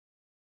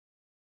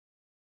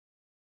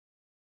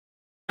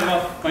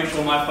make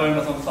sure my phone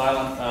was on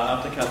silent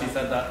after Kathy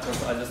said that,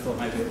 because I just thought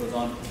maybe it was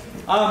on.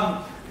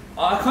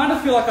 I kind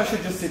of feel like I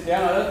should just sit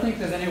down. I don't think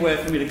there's anywhere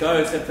for me to go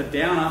except for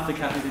down after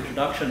Kathy's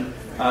introduction,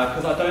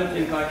 because I don't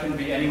think I can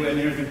be anywhere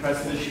near as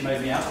impressive as she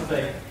made me out to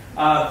be.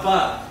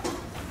 But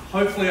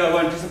hopefully I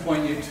won't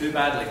disappoint you too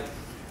badly.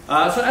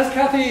 So as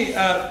Kathy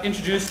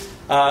introduced,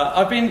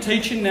 I've been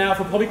teaching now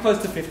for probably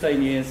close to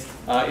 15 years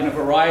in a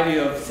variety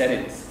of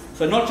settings.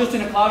 So not just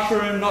in a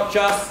classroom, not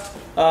just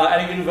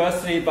at a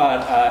university,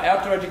 but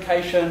outdoor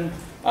education,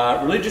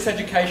 religious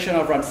education.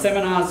 I've run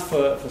seminars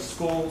for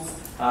schools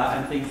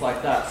and things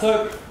like that.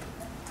 So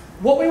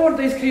what we want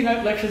these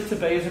keynote lectures to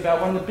be is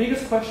about one of the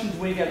biggest questions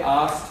we get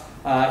asked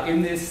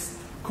in this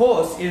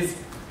course is,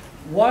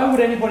 why would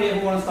anybody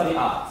ever want to study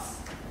arts?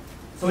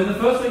 So in the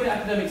first week of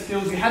academic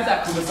skills, you had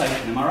that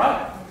conversation, am I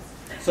right?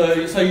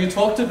 So you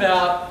talked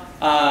about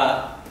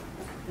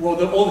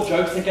all the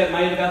jokes that get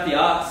made about the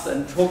arts,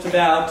 and talked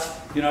about,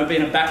 you know,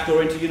 being a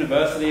backdoor into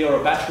university or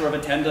a bachelor of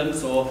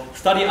attendance, or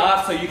study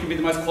art so you can be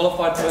the most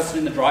qualified person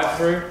in the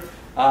drive-through.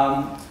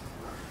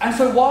 And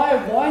so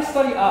why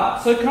study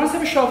art? So can I just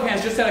have a show of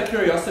hands, just out of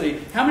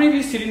curiosity, how many of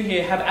you sitting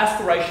here have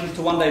aspirations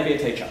to one day be a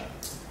teacher?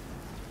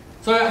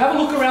 So have a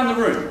look around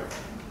the room,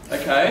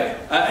 okay?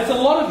 It's a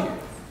lot of you.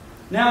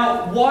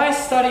 Now, why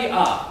study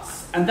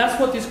arts? And that's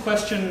what this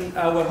question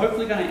we're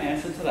hopefully going to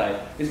answer today,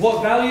 is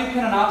what value can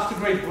an arts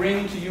degree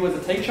bring to you as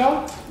a teacher?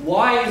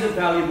 Why is it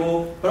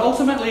valuable? But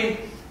ultimately,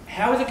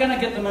 how is it going to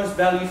get the most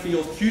value for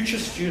your future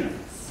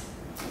students?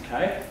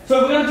 Okay?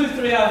 So we're going to do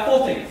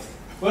four things.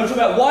 We're going to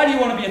talk about, why do you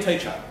want to be a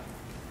teacher?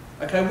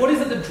 Okay, what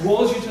is it that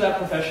draws you to that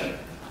profession?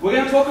 We're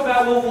going to talk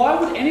about, well, why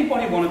would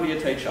anybody want to be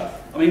a teacher?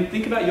 I mean,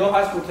 think about your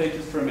high school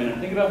teachers for a minute.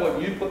 Think about what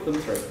you put them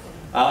through.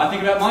 I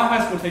think about my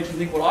high school teachers,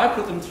 think what I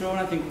put them through, and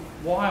I think,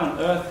 why on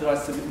earth did I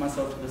submit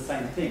myself to the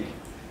same thing?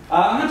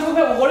 I'm going to talk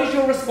about, well, what is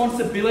your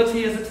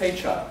responsibility as a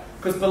teacher?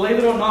 Because believe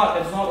it or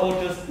not, it's not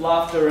all just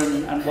laughter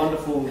and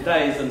wonderful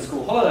days and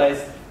school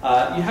holidays.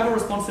 You have a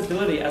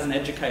responsibility as an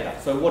educator.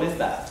 So what is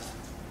that?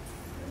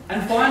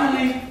 And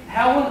finally,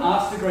 how will an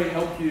arts degree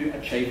help you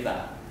achieve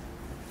that?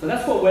 So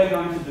that's what we're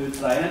going to do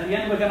today. And at the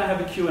end, we're going to have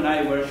a Q&A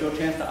where it's your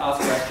chance to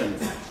ask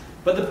questions.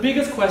 But the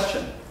biggest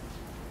question,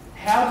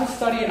 how to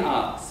study in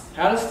arts,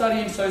 how to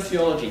study in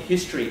sociology,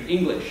 history,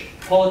 English,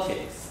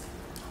 politics,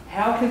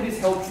 how can this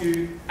help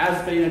you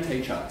as being a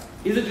teacher?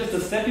 Is it just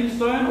a stepping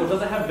stone, or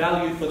does it have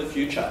value for the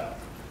future?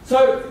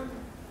 So,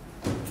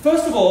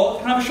 first of all,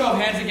 can I have a show of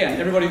hands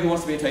again, everybody who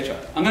wants to be a teacher?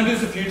 I'm going to do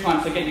this a few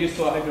times, so get used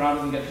to it. I hope your arm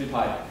doesn't get too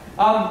tired.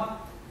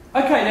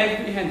 Okay, now you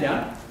put your hand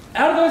down.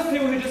 Out of those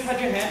people who just had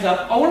your hands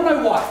up, I want to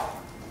know why.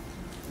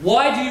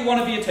 Why do you want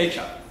to be a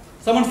teacher?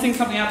 Someone sing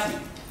something out to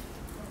me.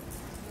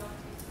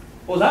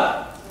 What was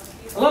that?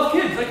 I love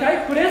kids.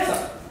 Okay, good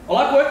answer. I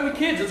like working with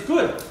kids. It's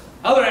good.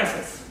 Other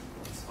answers?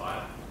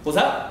 Inspire. What's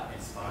that?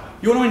 Inspire.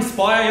 You want to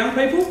inspire young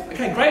people?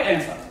 Okay, great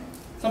answer.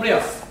 Somebody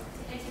else?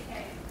 To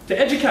educate. To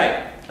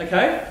educate.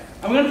 Okay.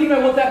 And we're going to think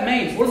about what that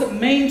means. What does it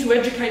mean to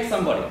educate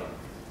somebody?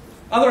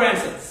 Other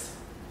answers?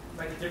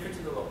 Make a difference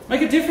in the world.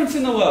 Make a difference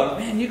in the world.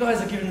 Man, you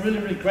guys are giving really,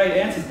 really great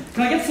answers.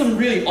 Can I get some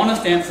really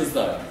honest answers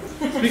though?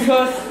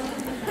 Because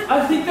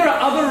I think there are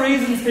other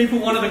reasons people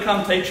want to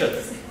become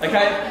teachers.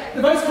 Okay?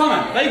 The most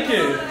common. Thank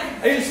you.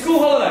 School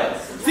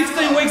holidays.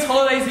 16 weeks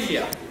holidays a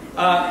year.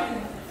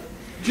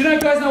 Do you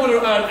guys know what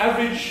an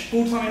average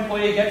full-time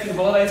employee gets in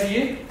holidays a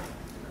year?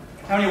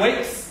 How many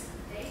weeks?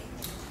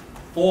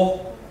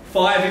 4,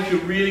 5 if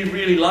you're really,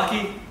 really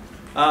lucky.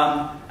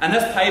 And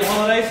that's paid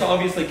holidays, so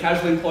obviously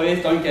casual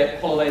employees don't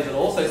get holidays at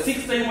all. So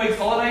 16 weeks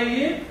holiday a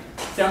year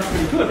sounds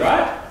pretty good,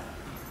 right?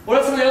 What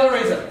are some of the other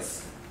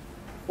reasons?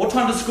 What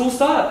time does school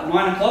start?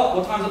 9 o'clock.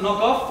 What time does it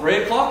knock off?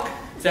 3 o'clock.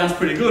 Sounds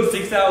pretty good.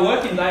 6-hour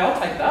working day, I'll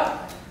take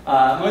that.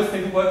 Most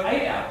people work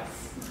 8 hours.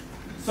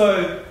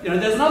 So,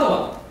 there's another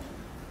one.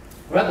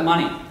 What about the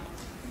money?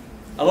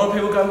 A lot of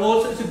people go,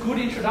 well, it's a good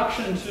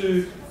introduction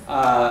to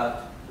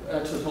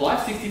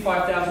life.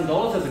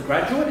 $65,000 as a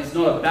graduate is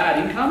not a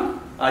bad income.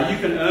 You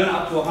can earn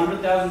up to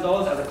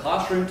 $100,000 as a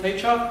classroom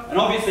teacher, and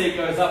obviously it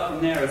goes up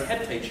from there as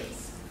head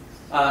teachers.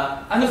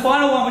 And the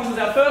final one, which was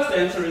our first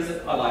answer, is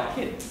that I like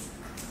kids.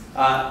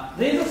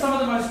 These are some of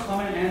the most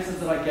common answers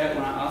that I get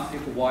when I ask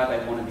people why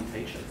they want to be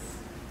teachers.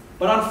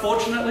 But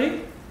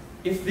unfortunately,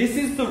 if this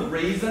is the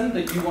reason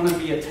that you want to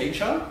be a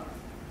teacher,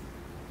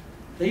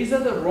 these are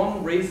the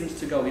wrong reasons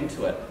to go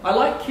into it. I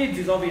like kids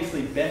is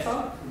obviously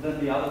better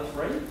than the other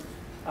three,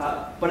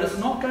 but it's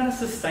not going to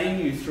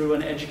sustain you through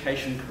an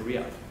education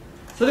career.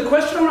 So the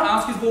question I want to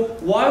ask is, well,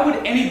 why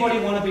would anybody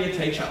want to be a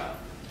teacher?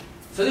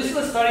 So this is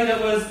a study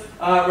that was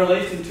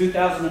released in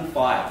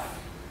 2005.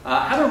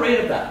 Have a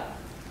read of that.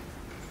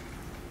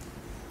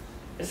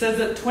 It says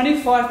that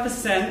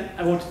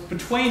 25%, or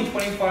between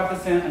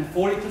 25% and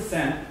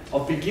 40%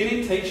 of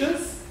beginning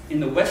teachers in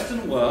the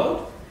Western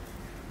world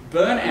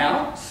burn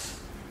out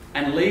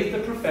and leave the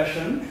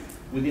profession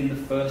within the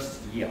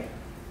first year.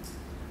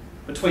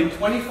 Between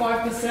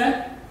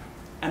 25%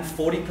 and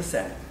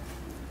 40%.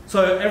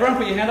 So everyone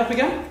put your hand up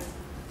again.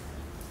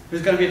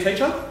 Who's going to be a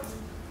teacher?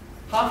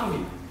 Half of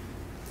you.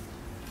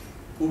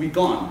 will be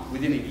gone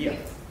within a year,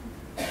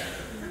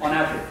 on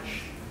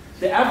average.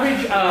 The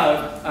average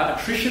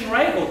attrition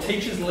rate, or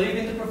teachers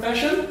leaving the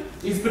profession,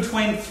 is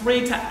between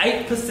 3 to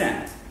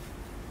 8%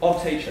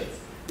 of teachers,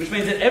 which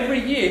means that every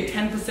year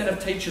 10%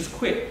 of teachers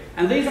quit.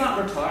 And these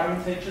aren't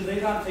retiring teachers,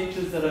 these aren't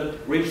teachers that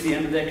have reached the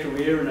end of their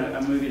career and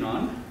are moving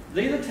on.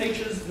 These are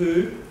teachers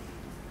who,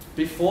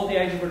 before the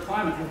age of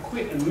retirement, have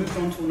quit and moved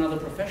on to another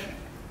profession.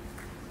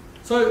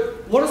 So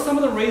what are some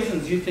of the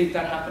reasons you think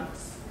that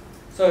happens?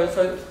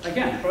 So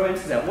again, throw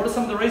answers out. What are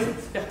some of the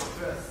reasons? Yeah.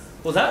 Stress.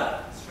 What's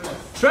that?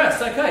 Stress.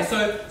 Stress, okay.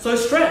 So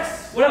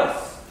stress. What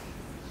else?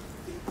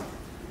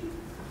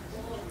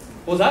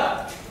 What was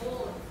that?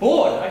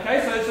 Bored,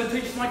 okay. So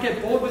teachers might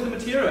get bored with the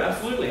material,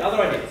 absolutely.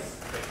 Other ideas?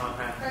 They can't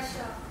handle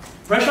Pressure.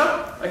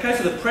 Pressure, okay.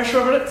 So the pressure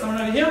of it,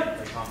 someone over here?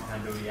 They can't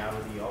handle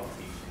reality of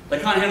teaching. They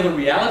can't handle the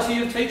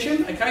reality of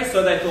teaching, okay.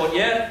 So they thought,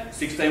 yeah,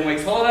 16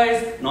 weeks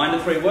holidays, 9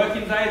 to 3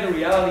 working day, the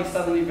reality is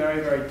suddenly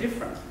very, very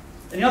different.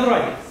 Any other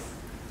ideas?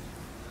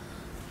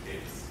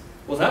 Kids.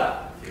 What's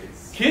that?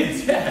 Kids.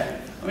 Kids, yeah.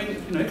 I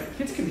mean,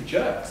 kids can be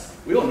jerks.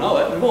 We all know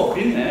it. We've all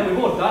been there. We've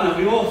all done it.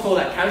 We all saw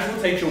that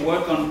casual teacher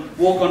walk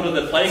onto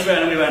the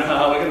playground and we went,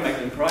 we're going to make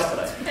them cry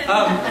today.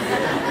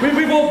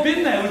 We've all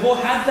been there. We've all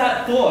had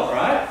that thought,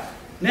 right?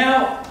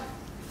 Now,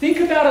 think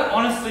about it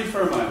honestly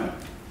for a moment.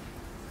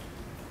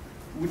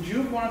 Would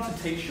you have wanted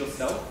to teach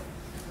yourself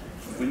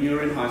when you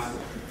were in high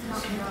school?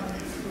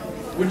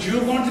 Would you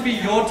have wanted to be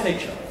your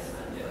teacher?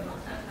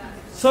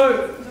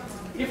 So,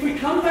 if we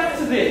come back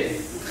to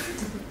this,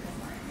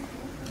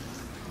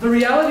 the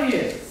reality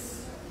is,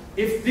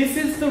 if this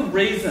is the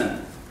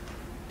reason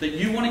that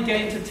you want to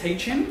get into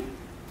teaching,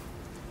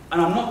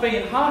 and I'm not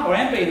being hard, or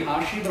I am being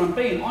harsh here, but I'm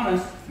being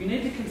honest, you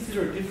need to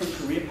consider a different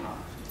career path.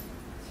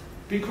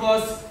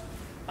 Because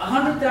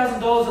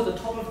 $100,000 at the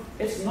top of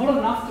it's not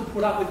enough to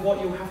put up with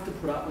what you'll have to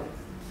put up with.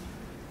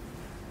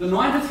 The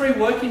 9 to 3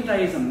 working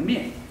day is a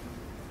myth.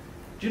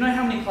 Do you know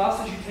how many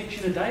classes you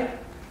teach in a day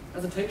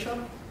as a teacher?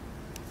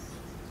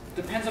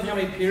 Depends on how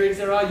many periods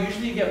there are.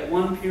 Usually you get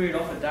 1 period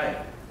off a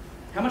day.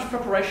 How much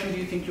preparation do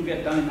you think you'll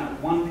get done in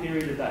that 1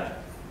 period a day?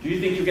 Do you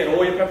think you'll get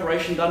all your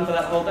preparation done for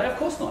that whole day? Of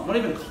course not. Not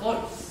even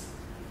close.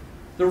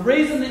 The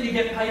reason that you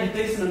get paid a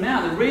decent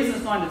amount, the reason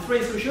it's 9 to 3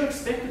 is because you're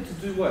expected to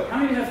do work. How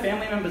many of you have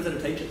family members that are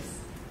teachers?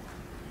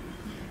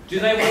 Do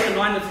they work a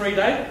 9 to 3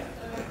 day?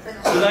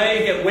 Do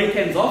they get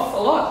weekends off? A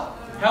lot.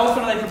 How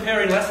often are they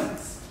preparing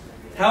lessons?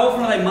 How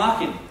often are they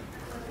marking?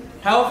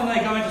 How often are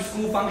they going to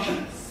school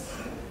functions?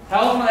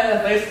 How often are they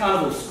at these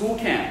carnivals, school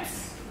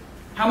camps?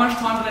 How much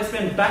time do they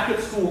spend back at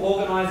school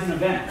organising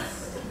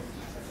events?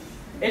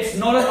 It's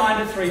not a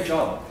 9 to 3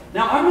 job.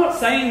 Now, I'm not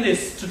saying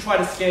this to try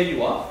to scare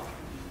you off,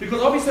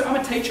 because obviously I'm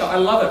a teacher, I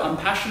love it, I'm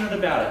passionate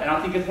about it, and I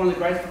think it's one of the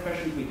greatest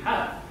professions we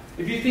have.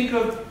 If you think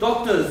of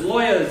doctors,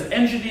 lawyers,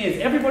 engineers,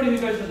 everybody who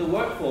goes into the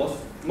workforce,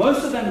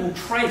 most of them will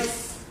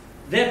trace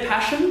their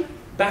passion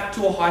back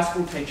to a high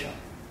school teacher.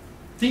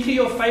 Think of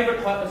your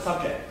favourite type of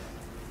subject.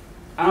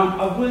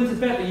 I'm willing to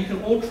bet that you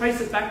can all trace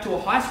it back to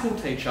a high school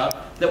teacher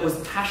that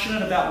was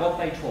passionate about what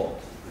they taught.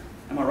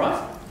 Am I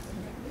right?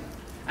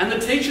 And the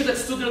teacher that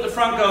stood there at the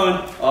front going,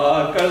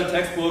 go to the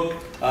textbook,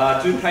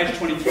 do page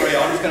 23,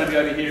 I'm just going to be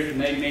over here if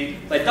you need me.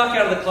 They duck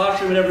out of the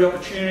classroom at every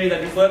opportunity,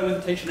 they'd be flirting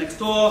with the teacher next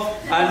door,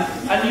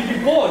 and you'd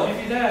be bored,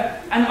 you'd be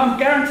there. And I'm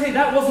guaranteed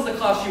that wasn't the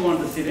class you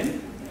wanted to sit in.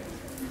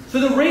 So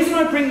the reason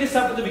I bring this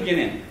up at the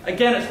beginning,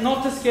 again, it's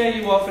not to scare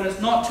you off and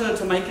it's not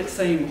to make it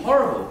seem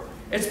horrible.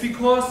 It's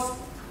because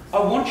I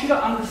want you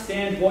to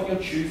understand what you're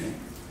choosing.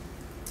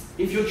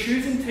 If you're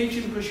choosing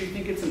teaching because you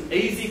think it's an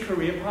easy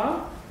career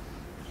path,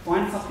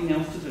 find something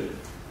else to do.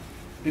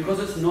 Because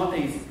it's not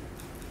easy.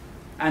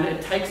 And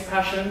it takes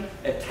passion,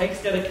 it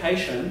takes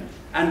dedication,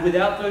 and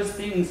without those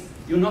things,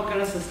 you're not going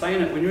to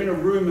sustain it. When you're in a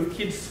room of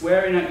kids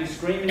swearing at you,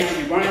 screaming at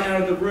you, running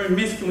out of the room,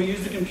 "Miss, can we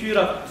use the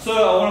computer? Sir,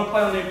 I want to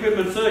play on the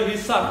equipment. Sir, you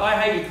suck. I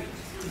hate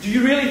you." Do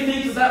you really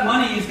think that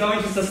money is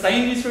going to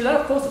sustain you through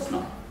that? Of course it's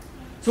not.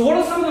 So what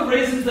are some of the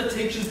reasons that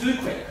teachers do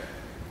quit?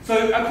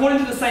 So according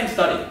to the same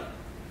study,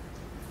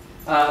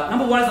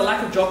 number 1 is a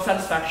lack of job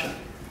satisfaction.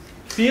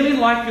 Feeling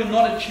like you're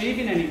not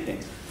achieving anything.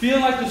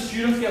 Feeling like the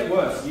students get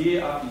worse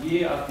year after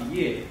year after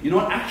year. You're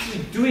not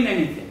actually doing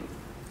anything.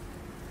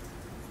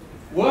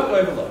 Work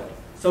overload.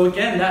 So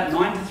again, that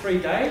 9 to 3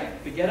 day,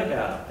 forget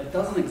about it. It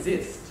doesn't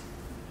exist.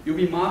 You'll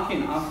be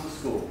marking after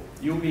school.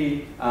 You'll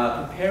be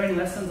preparing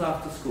lessons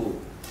after school.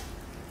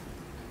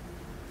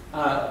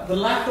 The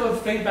lack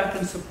of feedback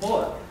and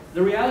support.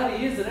 The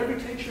reality is that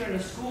every teacher in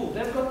a school,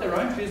 they've got their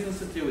own business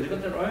to deal with,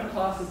 they've got their own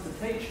classes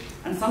to teach,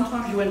 and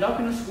sometimes you end up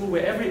in a school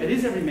where it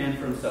is every man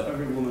for himself,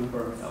 every woman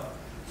for herself.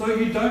 So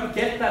you don't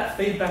get that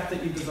feedback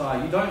that you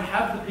desire, you don't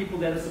have the people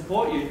there to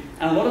support you,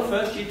 and a lot of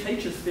first year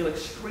teachers feel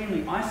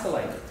extremely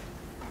isolated.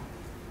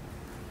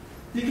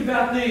 Think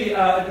about the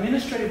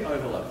administrative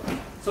overload.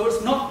 So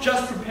it's not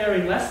just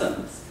preparing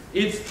lessons,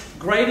 it's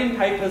grading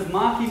papers,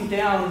 marking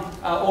down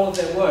all of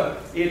their work,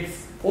 it's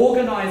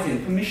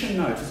organising permission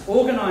notes, it's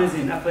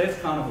organising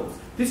athletics carnivals.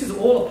 This is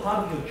all a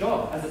part of your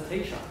job as a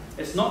teacher.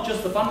 It's not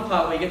just the fun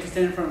part where you get to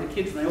stand in front of the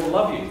kids and they all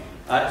love you.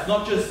 It's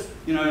not just,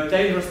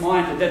 Dangerous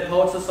Minds or Dead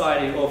Poets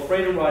Society or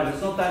Freedom Riders.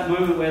 It's not that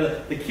moment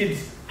where the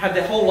kids have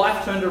their whole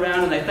life turned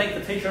around and they thank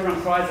the teacher,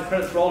 everyone cries, the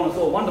credits roll, and it's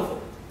all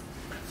wonderful.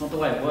 It's not the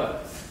way it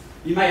works.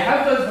 You may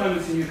have those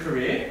moments in your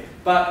career,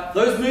 but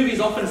those movies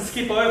often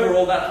skip over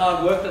all that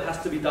hard work that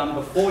has to be done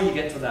before you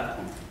get to that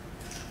point.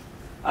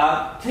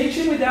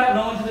 Teaching without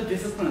knowledge of the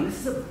discipline, and this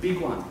is a big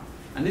one,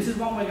 and this is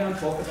one we're going to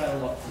talk about a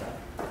lot today.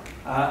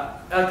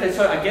 Okay,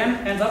 so again,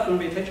 hands up, you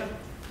want to be a teacher?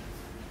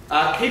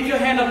 Keep your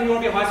hand up if you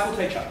want to be a high school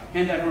teacher.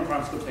 Hand down if you want to be a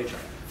primary school teacher.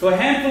 So a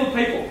handful of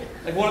people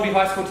that want to be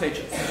high school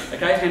teachers.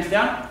 Okay, hands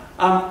down.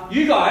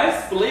 You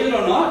guys, believe it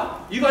or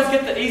not, you guys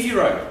get the easy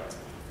road.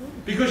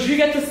 Because you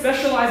get to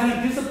specialise in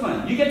a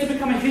discipline. You get to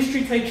become a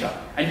history teacher,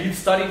 and you've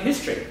studied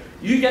history.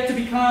 You get to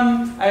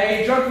become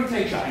a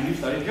geography teacher, and you've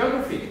studied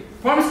geography.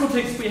 Primary school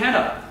teachers, put your hand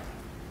up.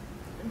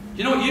 Do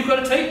you know what you've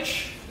got to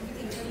teach?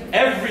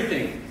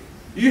 Everything.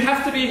 You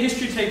have to be a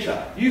history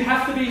teacher. You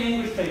have to be an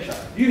English teacher.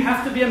 You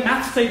have to be a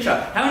maths teacher.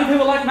 How many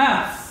people like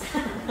maths?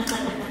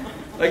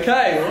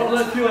 Okay, well,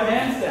 let's do our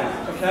hands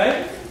down.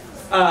 Okay?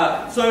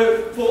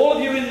 So, for all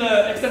of you in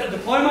the extended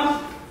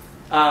diploma,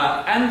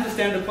 and the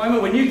standard diploma,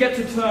 when you get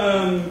to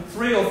term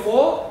 3 or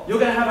 4, you're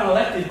going to have an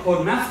elective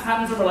called Maths,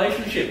 Patterns and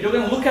Relationship. You're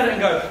going to look at it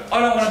and go, I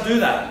don't want to do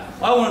that.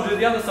 I want to do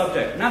the other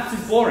subject. Maths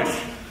is boring.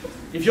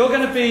 If you're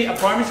going to be a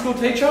primary school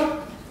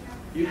teacher,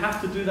 you have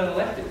to do that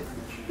elective.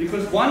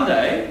 Because one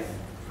day,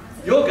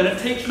 you're going to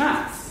teach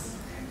maths.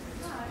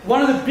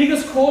 One of the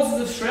biggest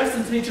causes of stress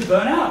and teacher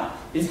burnout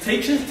is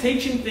teachers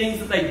teaching things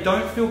that they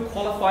don't feel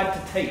qualified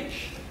to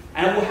teach.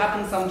 And it will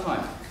happen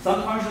sometimes.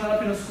 Sometimes you'll end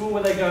up in a school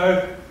where they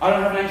go, I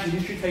don't have an ancient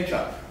history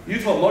teacher. You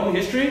taught modern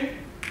history,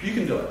 you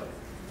can do it.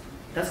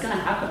 That's going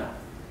to happen.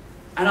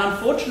 And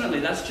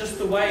unfortunately, that's just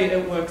the way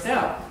it works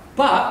out.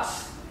 But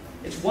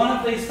it's one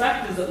of these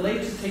factors that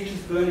lead to teachers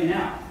burning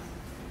out.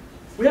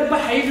 We have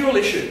behavioural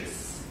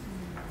issues.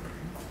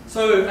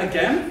 So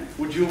again,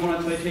 would you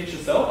want to teach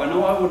yourself? I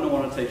know I wouldn't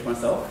want to teach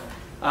myself.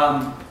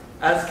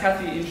 As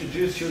Kathy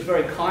introduced, she was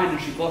very kind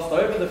and she glossed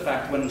over the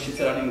fact when she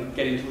said I didn't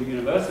get into a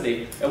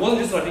university. It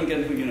wasn't just that I didn't get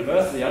into a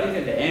university, I didn't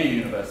get into any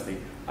university.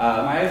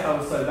 My ASR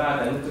was so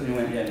bad, they looked at me and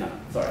went, yeah, no,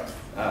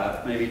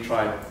 sorry. Maybe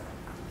try,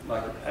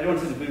 like, anyone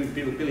seen the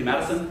movie with Billy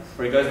Madison,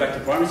 where he goes back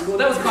to primary school?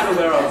 That was kind of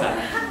where I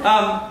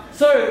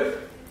was at.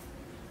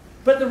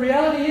 But the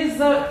reality is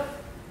that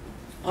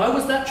I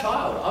was that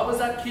child. I was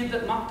that kid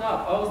that mucked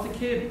up. I was the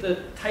kid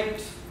that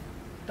taped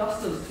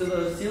dusters to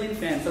the ceiling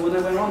fan so when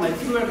they went on, they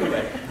flew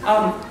everywhere.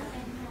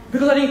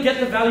 Because I didn't get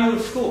the value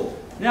of school.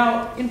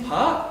 Now, in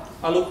part,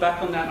 I look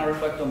back on that and I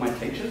reflect on my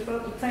teachers, but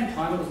at the same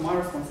time, it was my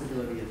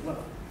responsibility as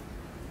well.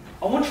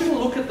 I want you to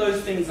look at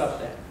those things up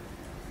there,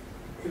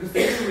 because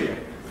they're real.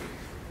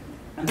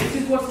 And this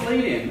is what's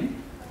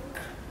leading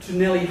to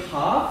nearly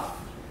half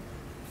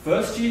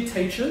first-year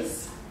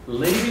teachers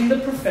leaving the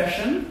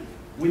profession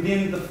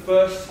within the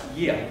first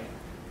year.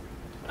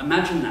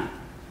 Imagine that.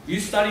 You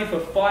study for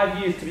 5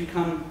 years to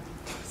become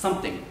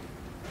something,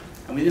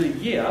 and within a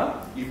year,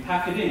 you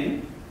pack it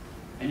in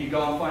and you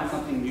go and find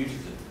something new to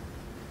do.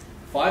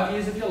 5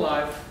 years of your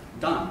life,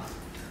 done.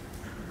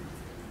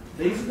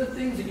 These are the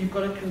things that you've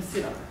got to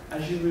consider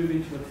as you move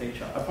into a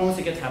teacher. I promise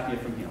it gets happier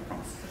from here, I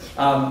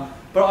promise.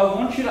 But I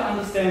want you to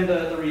understand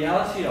the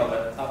reality of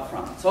it up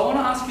front. So I want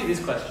to ask you this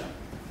question.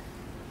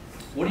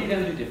 What are you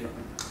going to do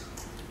differently?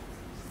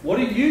 What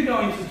are you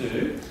going to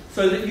do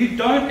so that you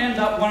don't end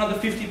up one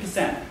of the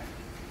 50%?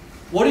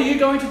 What are you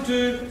going to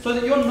do so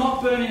that you're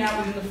not burning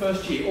out within the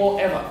first year or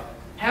ever?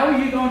 How are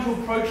you going to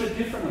approach it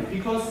differently?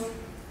 Because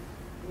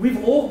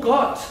we've all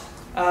got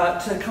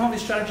to come up with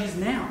strategies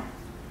now.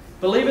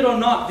 Believe it or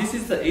not, this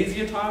is the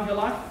easier time of your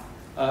life.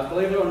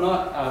 Believe it or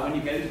not, when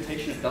you get into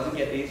teaching, it doesn't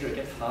get easier, it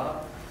gets harder.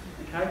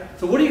 Okay?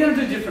 So what are you going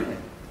to do differently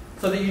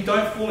so that you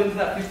don't fall into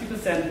that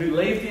 50% who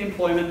leave the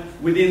employment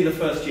within the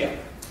first year?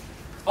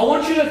 I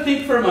want you to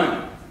think for a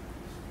moment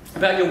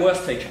about your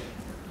worst teacher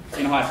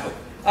in high school.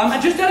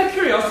 And just out of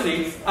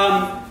curiosity,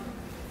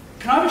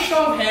 can I have a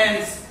show of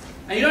hands,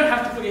 and you don't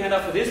have to put your hand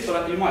up for this,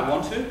 but you might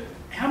want to.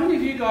 How many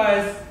of you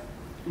guys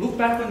look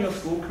back on your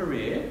school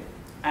career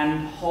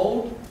and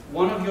hold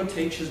one of your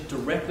teachers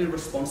directly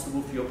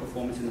responsible for your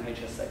performance in the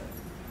HSC?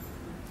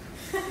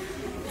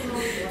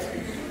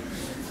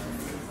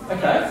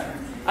 Okay.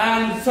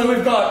 And so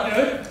we've got,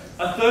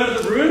 a third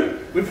of the room.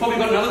 We've probably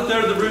got another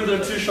third of the room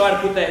that are too shy to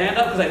put their hand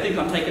up because they think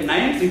I'm taking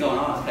names and going,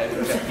 oh, okay.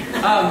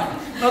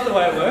 Not the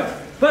way it works.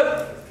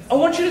 But I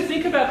want you to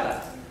think about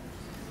that.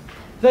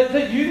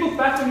 That you look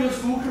back on your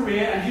school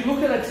career and you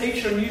look at a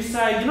teacher and you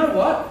say, you know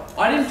what?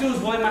 I didn't do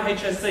as well in my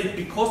HSC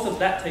because of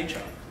that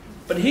teacher.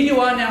 But here you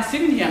are now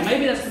sitting here.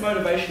 Maybe that's the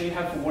motivation you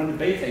have for wanting to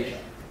be a teacher.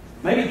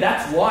 Maybe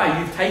that's why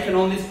you've taken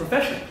on this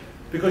profession.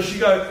 Because you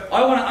go,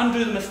 I want to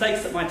undo the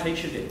mistakes that my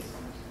teacher did.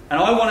 And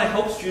I want to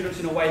help students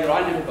in a way that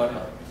I never got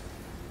help.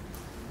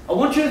 I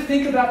want you to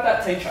think about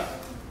that teacher.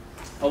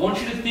 I want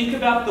you to think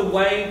about the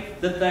way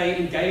that they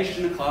engaged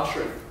in a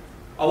classroom.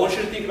 I want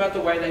you to think about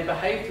the way they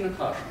behaved in a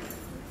classroom.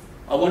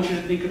 I want you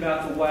to think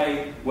about the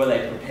way where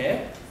they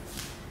prepared.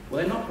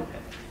 Were they not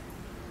prepared?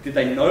 Did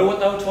they know what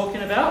they were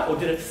talking about, or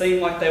did it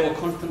seem like they were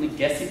constantly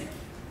guessing?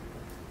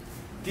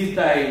 Did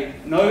they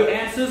know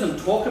answers and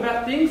talk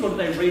about things, or did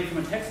they read from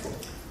a textbook?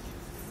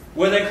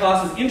 Were their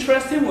classes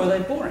interesting, or were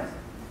they boring?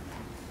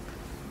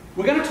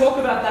 We're going to talk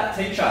about that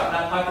teacher,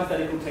 that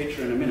hypothetical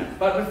teacher, in a minute.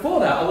 But before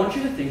that, I want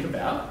you to think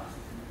about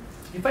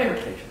your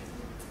favourite teacher.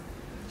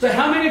 So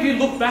how many of you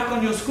look back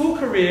on your school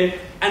career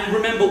and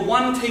remember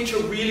one teacher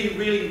really,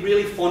 really,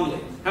 really fondly?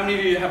 How many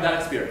of you have that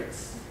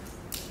experience?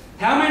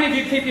 How many of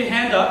you keep your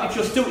hand up if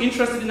you're still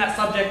interested in that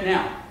subject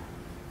now?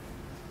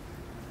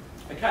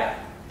 Okay.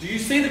 Do you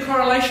see the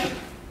correlation?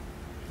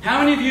 How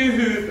many of you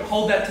who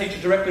hold that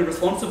teacher directly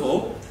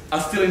responsible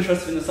are still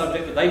interested in the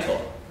subject that they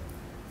taught?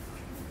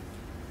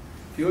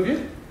 A few of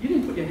you? You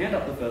didn't put your hand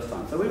up the first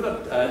time, so we've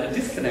got a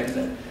disconnect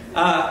there.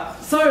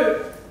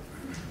 So,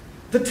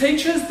 the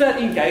teachers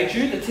that engage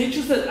you, the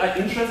teachers that are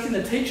interesting,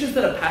 the teachers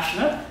that are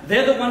passionate,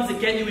 they're the ones that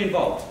get you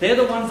involved. They're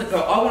the ones that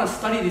go, I want to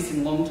study this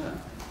in long term.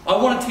 I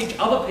want to teach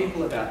other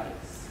people about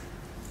this.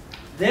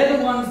 They're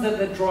the ones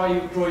that draw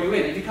you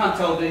in. If you can't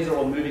tell, these are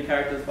all movie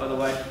characters, by the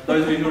way.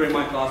 Those of you who are in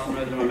my class will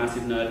know that I'm a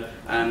massive nerd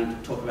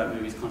and talk about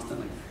movies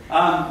constantly.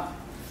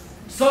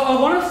 So I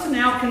want us to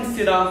now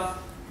consider,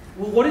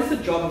 well, what is the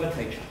job of a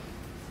teacher?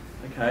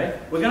 Okay,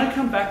 we're going to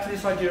come back to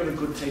this idea of a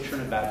good teacher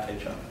and a bad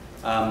teacher.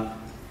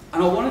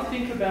 And I want to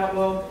think about,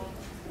 well,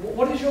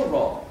 what is your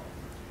role?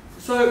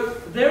 So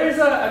there is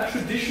a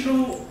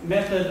traditional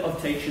method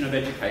of teaching of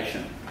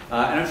education,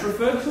 and it's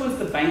referred to as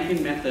the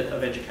banking method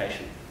of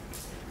education.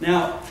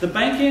 Now, the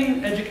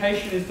banking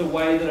education is the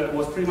way that it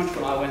was pretty much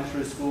when I went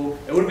through school.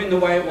 It would have been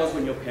the way it was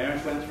when your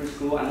parents went through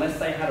school, unless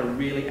they had a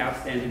really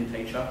outstanding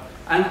teacher.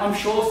 And I'm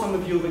sure some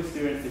of you have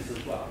experienced this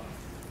as well.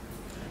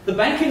 The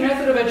banking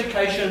method of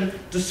education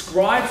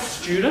describes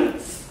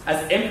students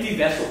as empty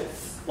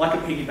vessels, like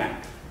a piggy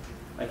bank.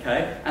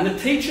 Okay? And the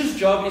teacher's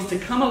job is to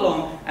come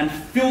along and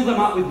fill them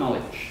up with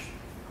knowledge.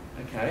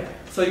 Okay?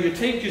 So your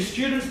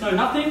students know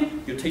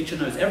nothing, your teacher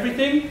knows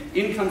everything,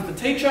 in comes the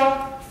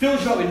teacher,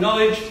 fills you up with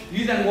knowledge,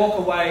 you then walk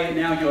away,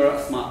 now you're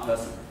a smart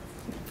person.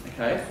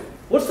 Okay?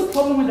 What's the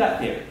problem with that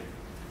theory?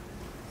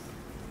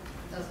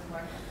 Doesn't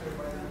work.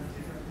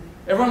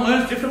 Everyone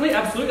learns differently,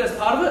 absolutely, that's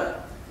part of it.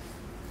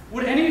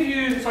 Would any of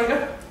you, sorry,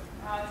 go?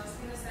 I was just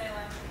going to say,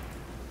 like,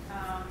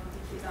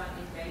 the kids aren't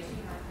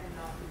engaging, like they're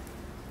not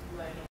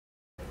learning.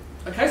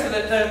 Okay, so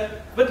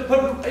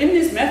but in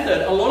this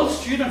method, a lot of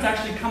students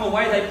actually come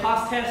away, they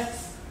pass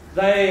tests,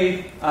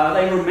 they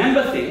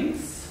remember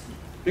things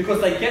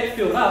because they get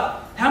filled up.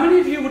 How many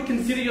of you would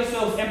consider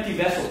yourselves empty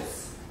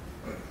vessels?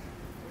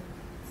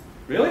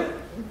 Really?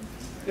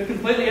 You're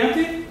completely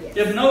empty?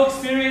 You have no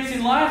experience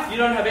in life, you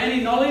don't have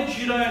any knowledge,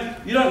 you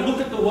don't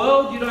look at the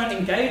world, you don't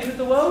engage with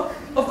the world?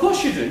 Of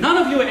course you do. None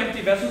of you are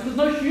empty vessels because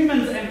no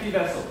human's empty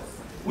vessels.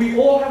 We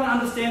all have an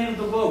understanding of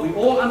the world. We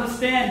all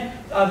understand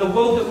the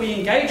world that we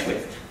engage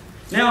with.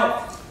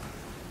 Now,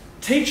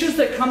 teachers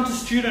that come to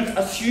students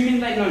assuming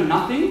they know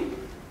nothing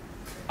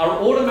are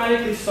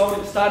automatically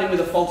starting with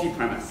a faulty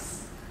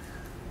premise.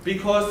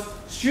 Because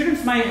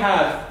students may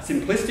have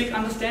simplistic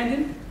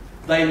understanding,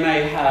 they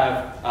may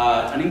have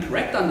an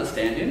incorrect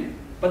understanding,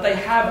 but they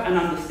have an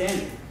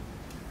understanding.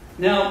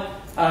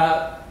 Now,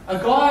 a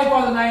guy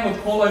by the name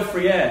of Paulo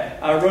Freire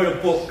wrote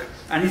a book,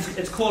 and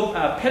it's called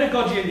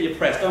Pedagogy of the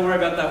Oppressed. Don't worry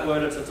about that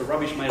word, it's a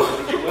rubbish made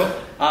up word,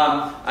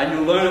 and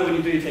you'll learn it when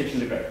you do your teaching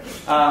degree.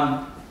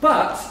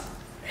 But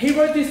he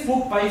wrote this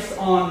book based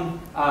on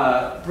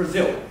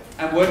Brazil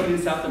and working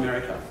in South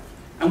America.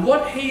 And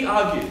what he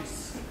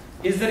argues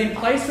is that in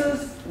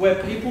places where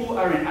people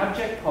are in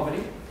abject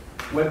poverty,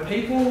 where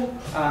people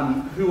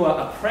who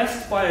are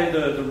oppressed by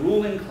the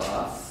ruling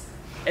class,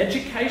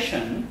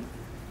 education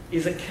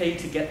is a key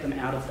to get them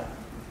out of that.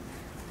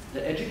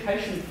 That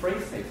education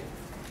frees people.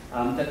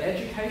 That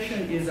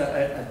education is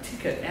a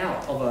ticket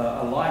out of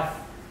a life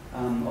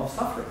of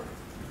suffering.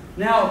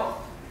 Now,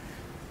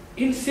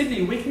 in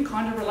Sydney, we can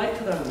kind of relate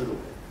to that a little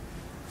bit.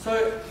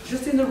 So,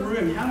 just in the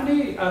room, how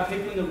many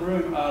people in the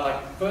room are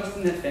like first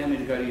in their family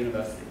to go to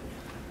university?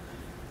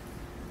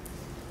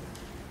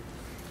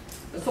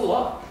 That's a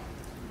lot.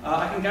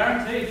 I can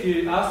guarantee if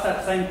you ask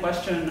that same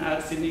question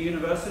at Sydney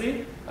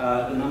University,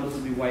 the numbers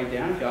will be way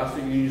down. If you ask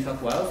it in New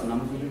South Wales, the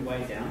numbers will be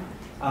way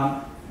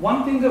down.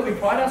 One thing that we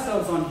pride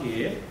ourselves on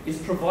here is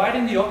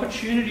providing the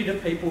opportunity to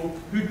people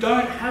who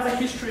don't have a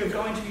history of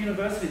going to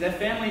university. Their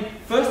family,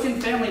 first in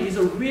family, is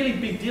a really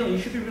big deal. You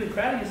should be really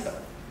proud of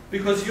yourself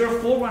because you're a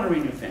forerunner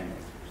in your family.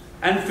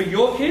 And for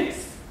your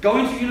kids,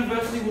 going to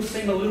university will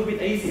seem a little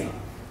bit easier.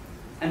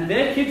 And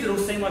their kids, it'll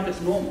seem like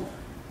it's normal.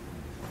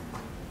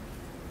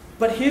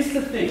 But here's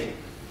the thing.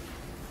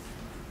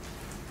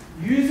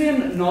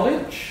 Using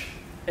knowledge,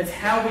 it's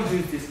how we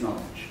use this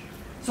knowledge.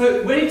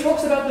 So when he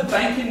talks about the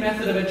banking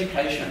method of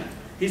education,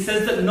 he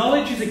says that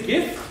knowledge is a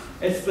gift.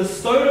 It's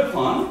bestowed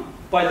upon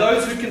by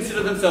those who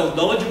consider themselves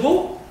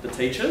knowledgeable, the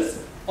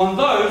teachers, on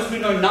those who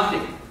know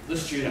nothing, the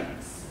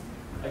students.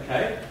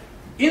 Okay?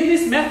 In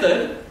this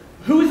method,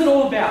 who is it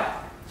all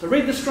about? So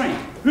read the screen.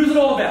 Who's it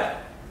all about?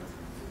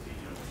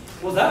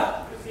 What's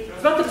that? It's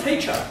about the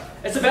teacher.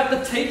 It's about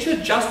the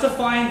teacher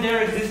justifying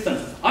their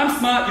existence. I'm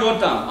smart, you're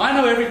dumb. I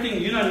know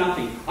everything, you know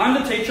nothing. I'm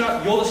the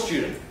teacher, you're the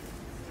student.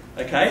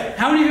 Okay?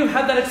 How many of you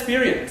have had that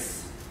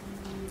experience?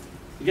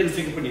 You're getting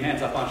sick of putting your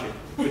hands up, aren't you?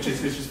 Which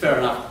is fair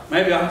enough.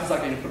 Maybe I just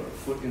like need to put a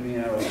foot in the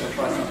air or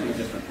try something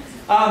different.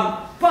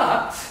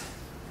 But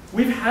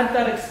we've had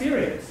that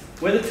experience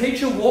where the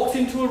teacher walks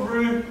into a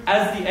room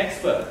as the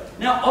expert.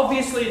 Now,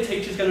 obviously, a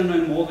teacher's going to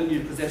know more than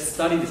you because they've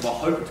studied this. Well, I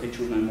hope a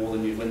teacher will know more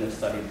than you when they've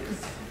studied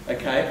this.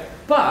 Okay?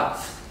 But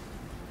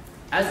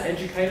as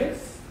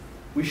educators,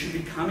 we should be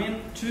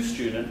coming to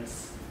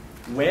students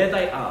where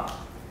they are,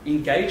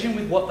 engaging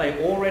with what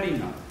they already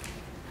know,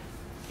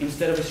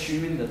 instead of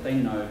assuming that they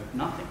know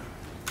nothing.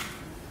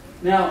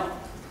 Now,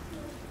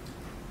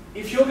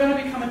 if you're going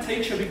to become a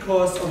teacher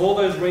because of all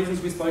those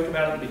reasons we spoke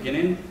about at the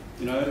beginning,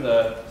 you know,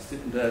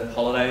 the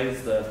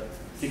holidays, the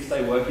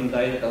 6-day working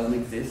day that doesn't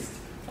exist,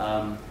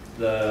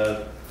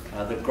 the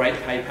great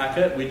pay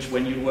packet, which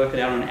when you work it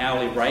out on an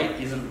hourly rate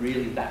isn't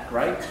really that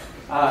great,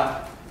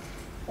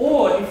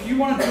 or if you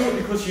want to do it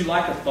because you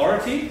like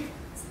authority,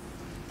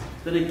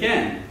 then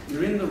again,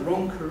 you're in the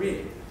wrong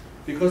career,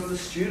 because the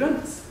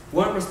students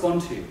won't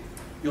respond to you.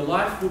 Your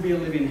life will be a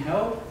living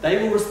hell. They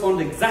will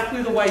respond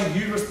exactly the way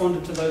you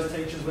responded to those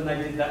teachers when they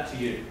did that to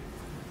you.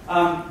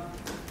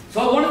 So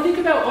I want to think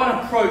about one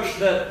approach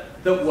that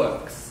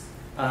works.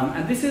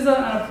 And this is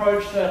an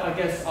approach that I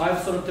guess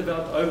I've sort of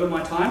developed over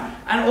my time,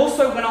 and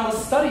also when I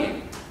was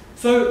studying.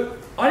 So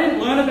I didn't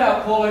learn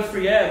about Paulo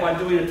Freire by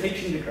doing a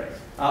teaching degree.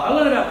 I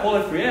learned about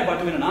Paulo Freire by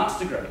doing an arts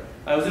degree.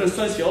 I was in a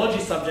sociology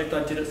subject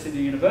I did at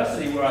Sydney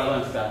University where I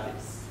learned about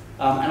this.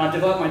 And I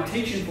developed my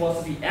teaching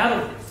philosophy out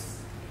of this.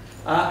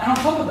 And on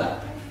top of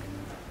that,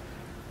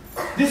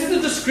 this is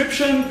a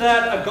description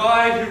that a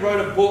guy who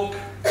wrote a book,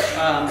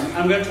 and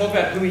I'm going to talk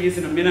about who he is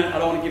in a minute. I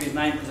don't want to give his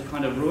name because it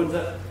kind of ruins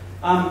it.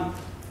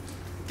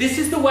 This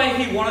is the way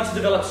he wanted to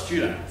develop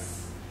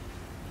students.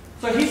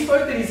 So he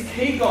spoke that his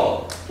key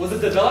goal was the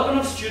development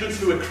of students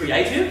who were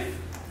creative,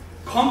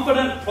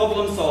 confident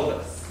problem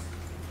solvers.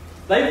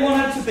 They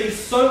wanted to be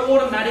so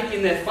automatic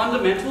in their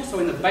fundamentals, so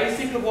in the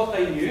basic of what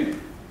they knew,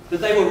 that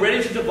they were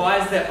ready to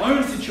devise their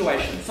own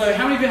situation. So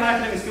how many of you had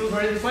academic skills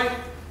ready this week?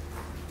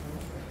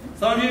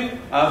 Some of you?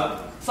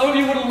 Some of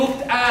you would have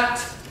looked at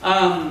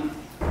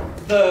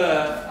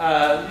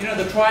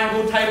the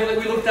triangle table that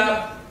we looked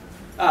at.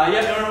 Yeah,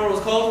 you don't know what it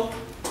was called?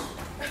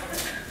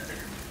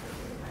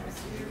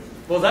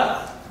 What was that?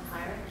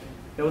 Hierarchy.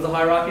 There was a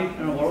hierarchy. I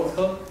don't know what it was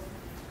called.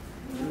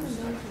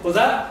 What was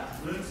that?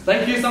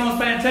 Thank you, someone's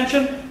paying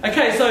attention.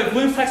 Okay, so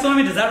Bloom's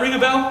taxonomy, does that ring a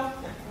bell?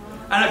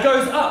 And it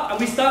goes up, and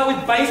we start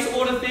with base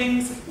order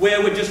things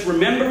where we're just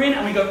remembering,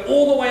 and we go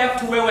all the way up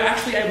to where we're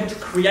actually able to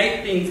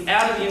create things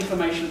out of the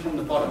information from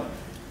the bottom.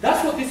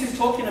 That's what this is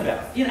talking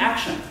about, in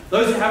action.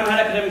 Those who haven't had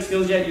academic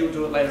skills yet, you'll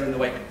do it later in the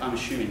week, I'm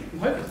assuming. I'm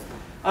hoping.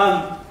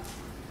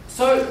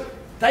 So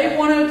they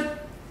wanted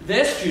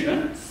their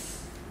students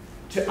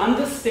to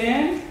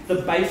understand the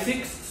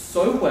basics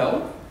so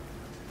well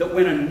that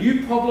when a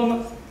new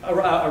problem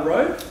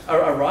arrived,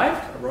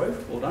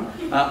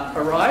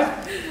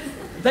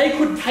 they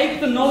could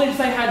take the knowledge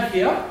they had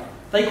here,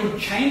 they could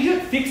change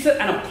it, fix it,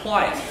 and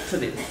apply it to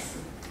this.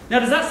 Now,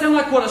 does that sound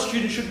like what a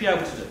student should be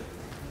able to do?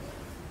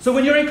 So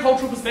when you're in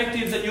cultural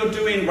perspectives and you're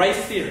doing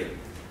race theory,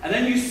 and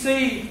then you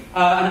see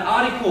an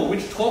article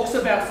which talks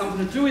about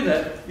something to do with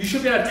it, you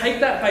should be able to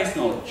take that base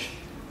knowledge,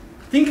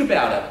 think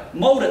about it,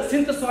 mould it,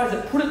 synthesize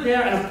it, put it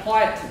there, and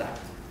apply it to that.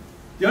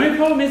 The only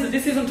problem is that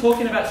this isn't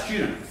talking about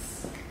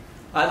students.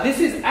 This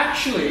is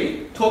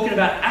actually talking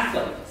about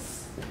athletes.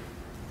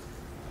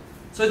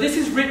 So this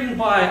is written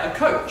by a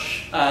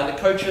coach that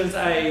coaches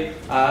a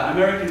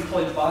American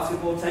college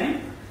basketball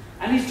team,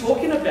 and he's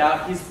talking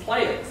about his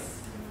players.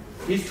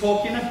 He's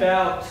talking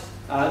about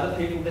the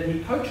people that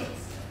he coaches.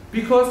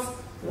 Because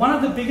one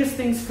of the biggest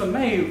things for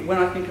me when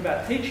I think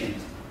about teaching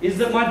is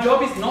that my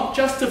job is not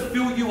just to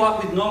fill you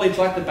up with knowledge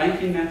like the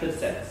banking method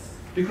says.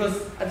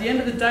 Because at the end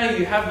of the day,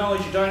 you have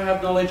knowledge, you don't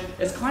have knowledge,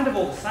 it's kind of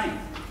all the same.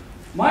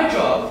 My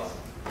job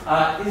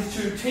is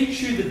to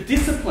teach you the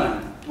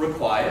discipline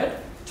required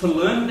to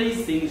learn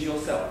these things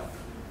yourself.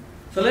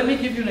 So let me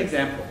give you an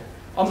example.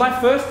 On my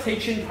first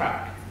teaching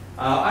prac,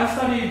 I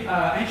studied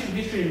ancient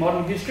history and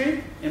modern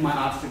history in my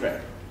arts degree.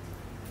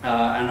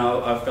 And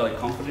I'm fairly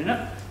confident in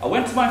it. I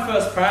went to my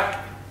first prac.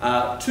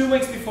 2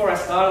 weeks before I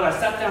started, I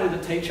sat down with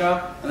the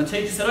teacher, and the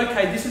teacher said,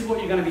 okay, this is what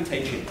you're going to be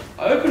teaching.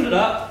 I opened it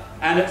up,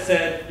 and it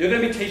said, you're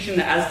going to be teaching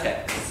the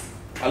Aztecs.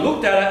 I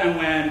looked at it and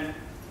went,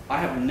 I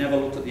have never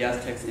looked at the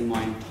Aztecs in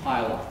my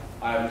entire life.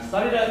 I haven't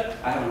studied it,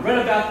 I haven't read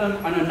about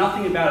them, I know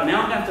nothing about it.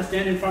 Now I'm going to have to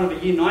stand in front of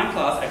a Year 9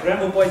 class at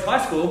Granville Boys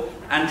High School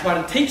and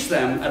try to teach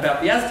them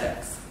about the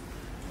Aztecs.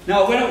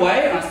 Now I went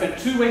away and I spent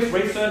 2 weeks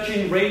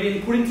researching,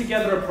 reading, putting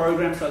together a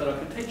program so that I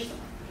could teach them.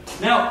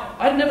 Now,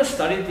 I'd never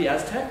studied the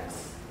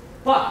Aztecs,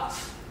 but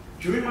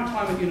during my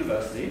time at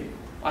university,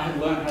 I had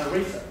learned how to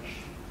research.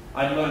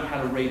 I had learned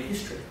how to read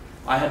history.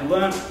 I had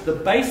learned the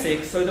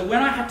basics so that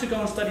when I had to go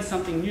and study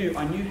something new,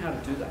 I knew how to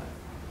do that.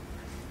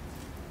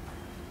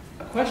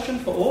 A question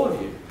for all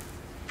of you.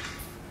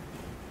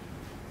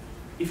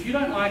 if you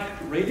don't like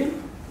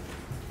reading,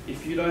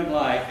 if you don't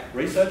like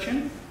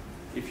researching,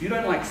 if you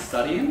don't like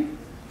studying,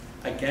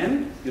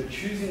 again, you're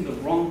choosing the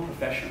wrong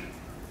profession.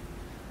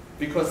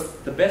 Because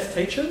the best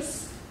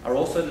teachers are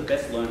also the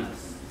best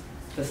learners.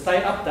 To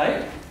stay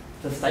updated,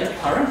 to stay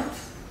current,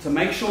 to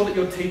make sure that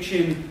you're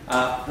teaching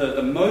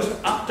the most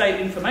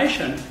up-to-date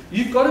information,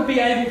 you've got to be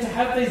able to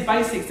have these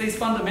basics, these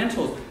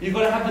fundamentals. You've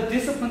got to have the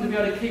discipline to be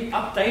able to keep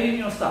updating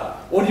your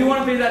stuff. Or do you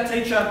want to be that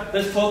teacher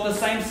that's taught the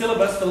same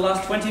syllabus for the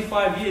last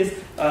 25 years,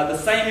 the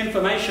same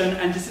information,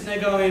 and just sitting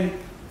there going,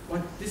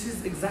 well, this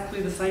is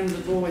exactly the same as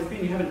it's always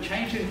been. You haven't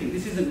changed anything.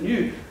 This isn't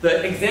new.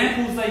 The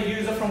examples they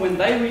use are from when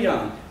they were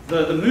young.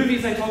 The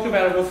movies they talk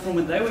about are from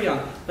when they were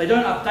young. They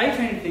don't update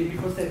anything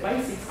because their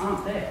basics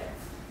aren't there.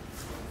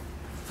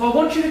 So I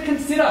want you to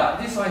consider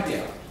this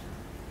idea.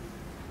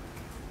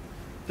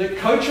 That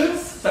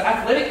coaches, so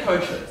athletic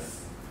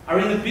coaches, are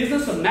in the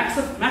business of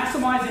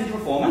maximising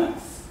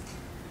performance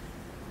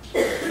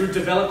through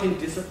developing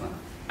discipline.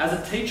 As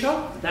a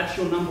teacher, that's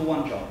your number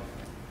one job,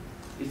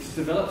 is to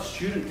develop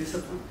student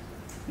discipline.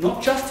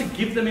 Not just to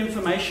give them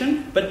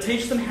information, but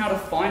teach them how to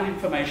find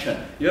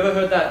information. You ever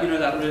heard that,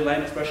 that really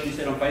lame expression you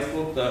said on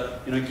Facebook,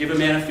 that, give a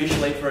man a fish,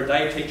 leave for a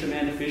day, teach a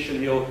man to fish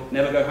and he'll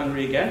never go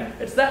hungry again?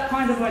 It's that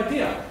kind of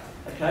idea,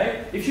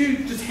 okay? If you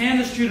just hand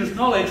the students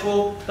knowledge,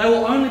 well, they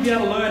will only be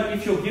able to learn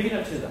if you're giving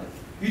it to them.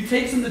 You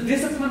teach them the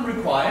discipline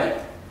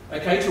required,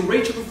 okay, to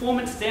reach a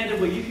performance standard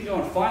where you can go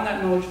and find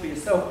that knowledge for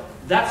yourself.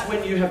 That's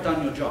when you have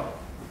done your job.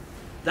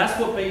 That's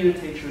what being a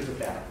teacher is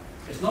about.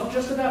 It's not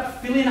just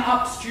about filling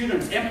up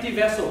students, empty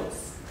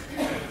vessels.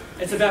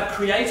 It's about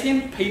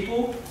creating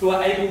people who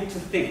are able to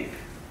think.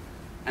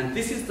 And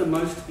this is the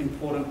most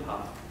important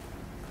part,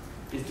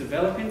 is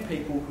developing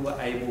people who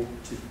are able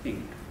to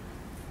think.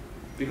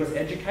 Because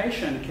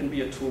education can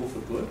be a tool for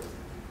good,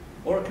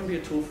 or it can be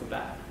a tool for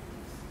bad.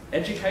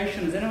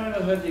 Education, has anyone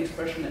ever heard the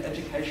expression that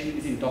education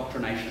is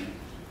indoctrination?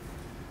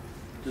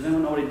 Does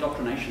anyone know what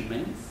indoctrination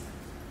means?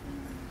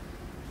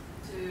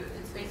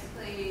 It's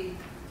basically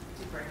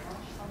to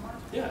brainwash someone.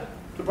 Yeah,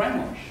 to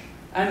brainwash.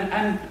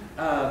 And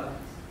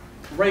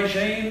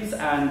regimes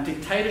and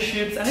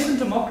dictatorships and even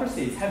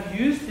democracies have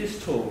used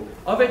this tool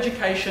of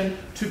education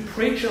to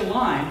preach a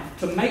line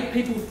to make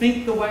people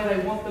think the way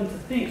they want them to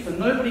think. So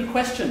nobody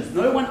questions,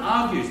 no one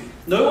argues,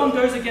 no one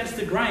goes against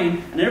the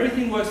grain, and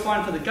everything works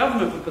fine for the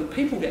government because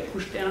people get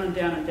pushed down and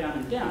down and down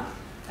and down.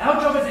 Our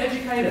job as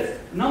educators,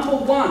 number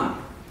one,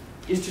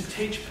 is to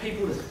teach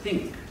people to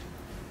think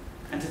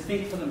and to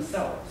think for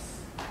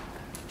themselves.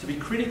 To be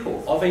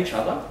critical of each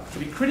other, to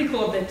be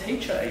critical of their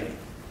teacher even.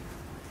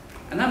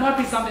 And that might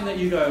be something that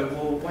you go,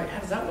 well, wait, how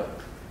does that work?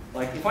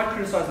 Like, if I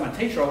criticise my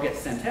teacher, I'll get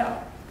sent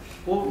out.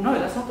 Well, no,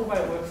 that's not the way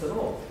it works at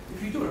all.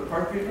 If you do it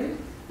appropriately,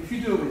 if you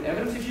do it with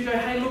evidence, if you go,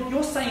 hey, look,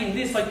 you're saying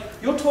this, like,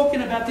 you're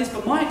talking about this,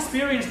 but my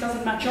experience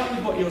doesn't match up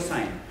with what you're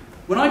saying.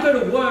 When I go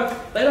to work,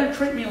 they don't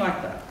treat me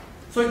like that.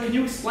 So can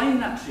you explain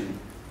that to me?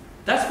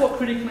 That's what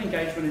critical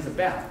engagement is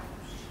about.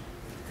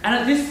 And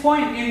at this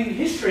point in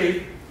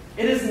history,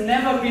 it has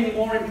never been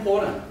more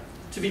important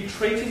to be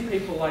treating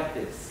people like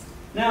this.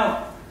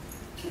 Now,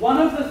 one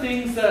of the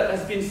things that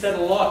has been said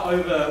a lot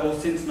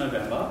since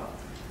November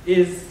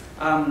is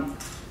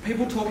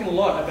people talking a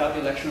lot about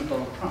the election of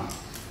Donald Trump.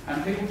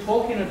 And people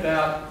talking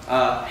about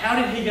how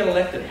did he get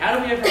elected? How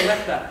did we ever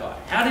elect that guy?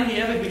 How did he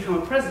ever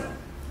become a president?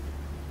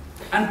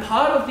 And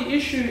part of the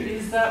issue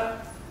is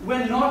that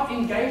we're not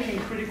engaging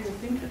critical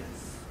thinkers.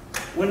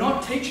 We're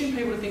not teaching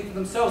people to think for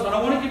themselves. And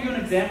I want to give you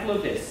an example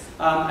of this.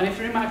 And if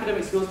you're in my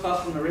academic skills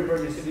class from Marimba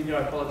and you're sitting here,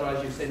 I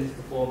apologise, you've seen this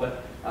before,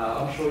 but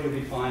I'm sure you'll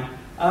be fine.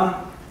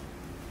 I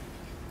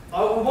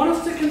want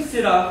us to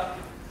consider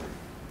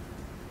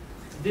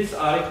this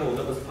article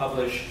that was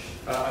published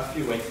a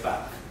few weeks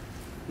back.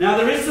 Now,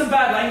 there is some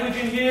bad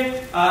language in here,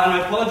 and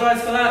I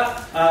apologise for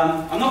that.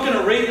 I'm not going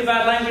to read the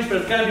bad language, but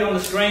it's going to be on the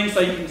screen,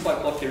 so you can just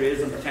like block your ears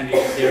and pretend you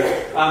can hear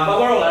it. But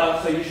we're all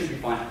out, so you should be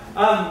fine.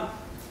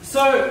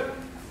 So,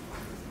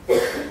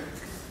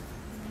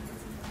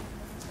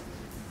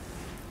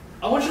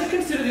 I want you to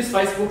consider this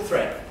Facebook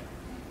thread.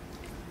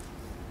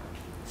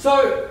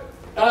 So,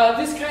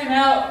 this came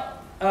out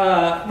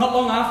not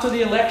long after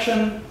the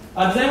election.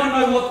 Does anyone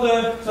know what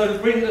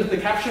the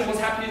caption was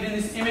happening in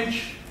this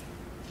image?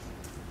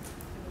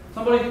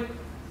 Somebody?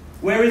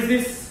 Where is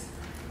this?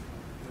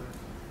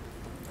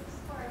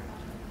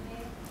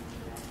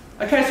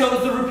 Okay, so it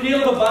was the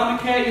repeal of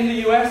Obamacare in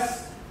the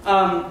US.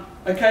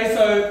 Okay,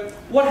 so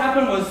what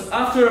happened was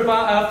after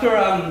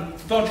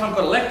Donald Trump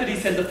got elected, he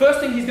said the first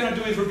thing he's going to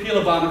do is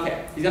repeal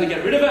Obamacare. He's going to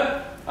get rid of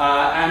it.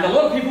 And a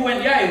lot of people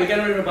went, yay, we're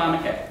getting rid of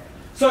Obamacare.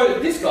 So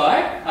this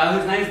guy,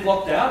 whose name's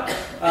blocked out,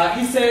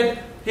 he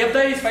said, he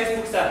updated his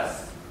Facebook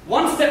status.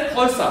 One step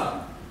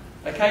closer,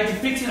 okay, to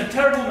fixing a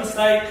terrible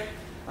mistake.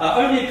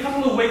 Only a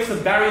couple of weeks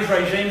of Barry's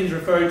regime, he's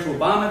referring to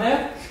Obama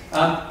there.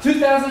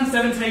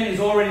 2017 is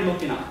already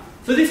looking up.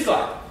 So this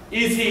guy,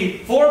 is he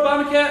for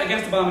Obamacare,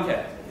 against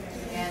Obamacare?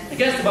 Yes.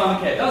 Against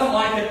Obamacare, doesn't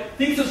like it,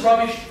 thinks it's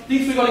rubbish,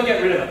 thinks we've got to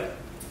get rid of it.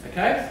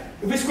 Okay?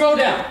 If we scroll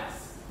down,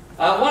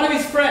 one of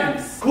his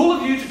friends, cool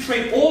of you to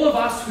treat all of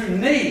us who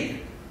need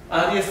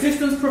The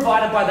assistance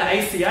provided by the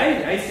ACA.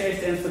 The ACA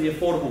stands for the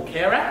Affordable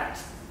Care Act.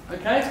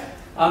 Okay,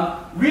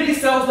 really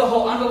sells the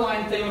whole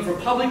underlying theme of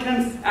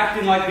Republicans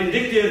acting like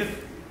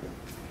vindictive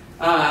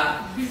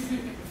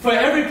for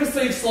every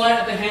perceived slight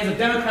at the hands of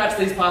Democrats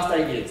these past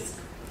 8 years.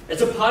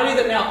 It's a party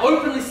that now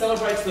openly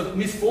celebrates the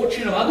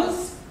misfortune of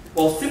others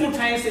while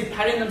simultaneously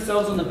patting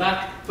themselves on the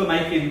back for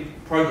making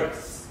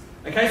progress.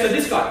 Okay, so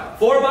this guy,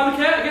 for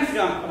Obamacare, against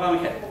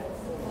Obamacare?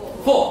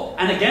 For.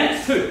 And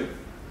against who?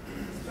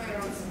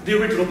 The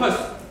original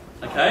poster.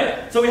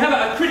 Okay, so we have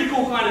a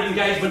critical kind of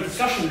engagement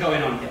discussion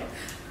going on here.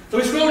 So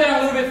we scroll down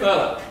a little bit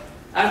further,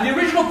 and the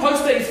original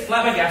poster is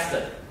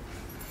flabbergasted.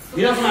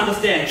 He doesn't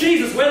understand.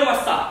 Jesus, where do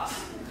I start?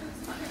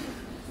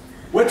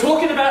 We're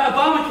talking about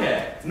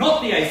Obamacare,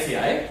 not the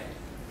ACA.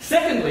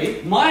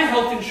 Secondly, my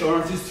health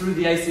insurance is through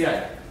the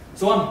ACA.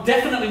 So I'm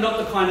definitely not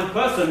the kind of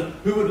person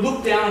who would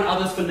look down on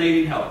others for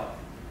needing help.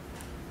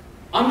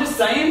 I'm just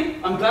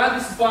saying, I'm glad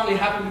this has finally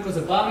happened because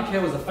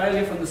Obamacare was a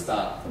failure from the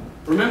start.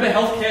 Remember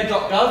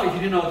healthcare.gov? If you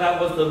didn't know what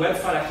that was, the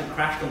website actually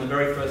crashed on the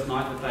very first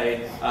night that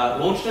they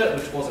launched it,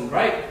 which wasn't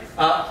great.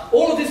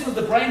 All of this was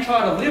the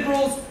brainchild of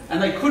Liberals, and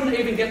they couldn't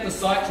even get the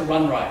site to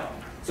run right.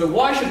 So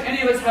why should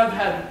any of us have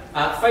had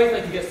faith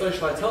they could get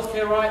socialised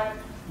healthcare right?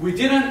 We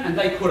didn't, and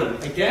they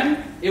couldn't.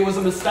 Again, it was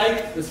a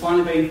mistake that's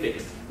finally being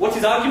fixed. What's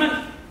his argument?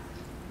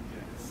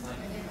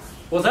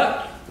 What's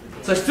that?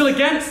 So still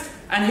against,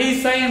 and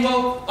he's saying,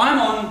 well, I'm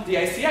on the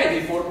ACA,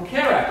 the Affordable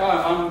Care Act.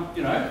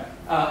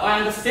 I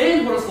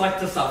understand what it's like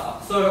to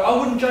suffer, so I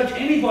wouldn't judge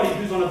anybody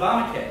who's on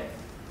Obamacare.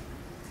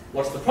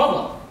 What's the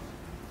problem?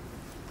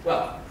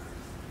 Well,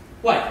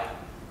 wait.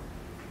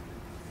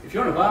 If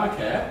you're on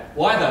Obamacare,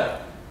 why though?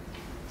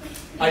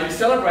 Are you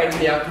celebrating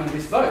the outcome of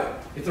this vote?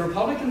 If the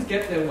Republicans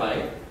get their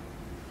way,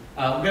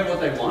 get what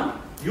they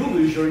want, you'll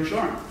lose your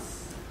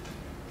insurance.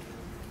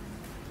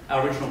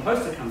 Our original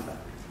poster comes back.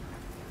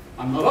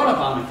 I'm not on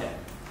Obamacare.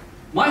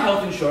 My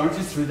health insurance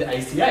is through the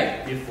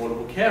ACA, the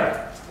Affordable Care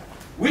Act,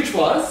 which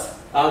was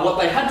what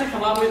they had to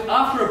come up with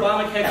after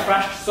Obamacare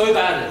crashed so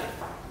badly.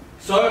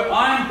 So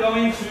I'm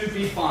going to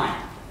be fine.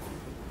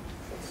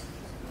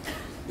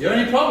 The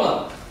only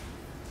problem,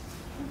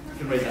 you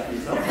can read that for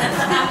yourself.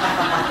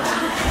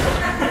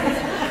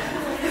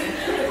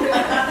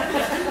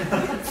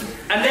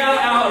 And now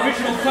our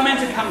original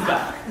commenter comes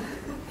back.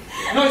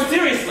 No,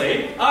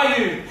 seriously, are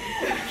you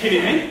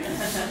kidding me?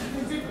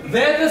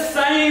 They're the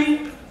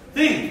same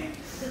thing.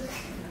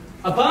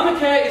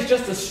 Obamacare is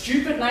just a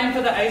stupid name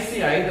for the ACA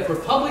that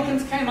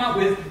Republicans came up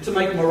with to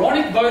make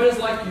moronic voters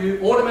like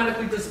you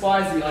automatically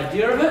despise the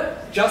idea of it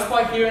just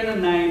by hearing the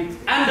name,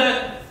 and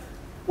it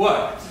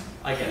worked,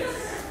 I guess.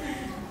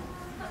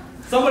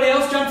 Somebody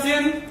else jumps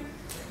in.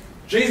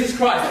 Jesus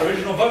Christ,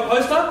 original vote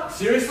poster?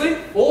 Seriously?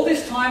 All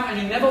this time and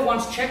you never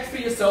once checked for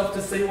yourself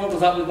to see what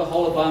was up with the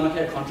whole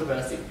Obamacare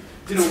controversy.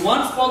 Didn't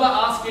once bother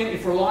asking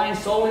if relying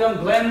solely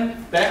on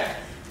Glenn Beck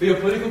for your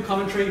political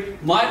commentary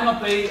might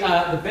not be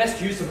the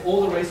best use of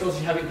all the resources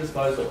you have at your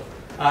disposal.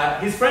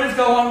 His friends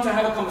go on to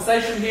have a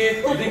conversation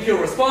here. You think he'll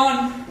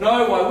respond?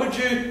 No, why would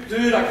you?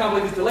 Dude, I can't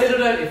believe he's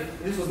deleted it.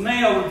 If this was me,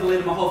 I would have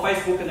deleted my whole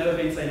Facebook and never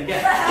been seen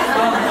again.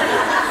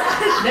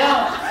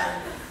 Now,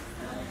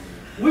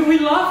 we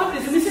laugh at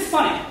this, and this is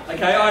funny,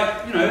 okay?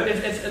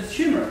 It's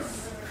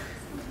humorous.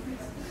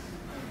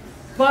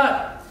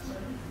 But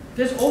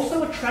there's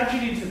also a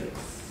tragedy to this,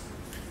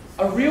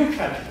 a real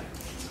tragedy.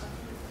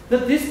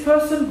 That this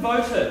person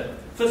voted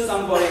for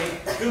somebody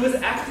who was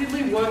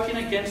actively working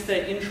against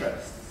their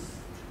interests.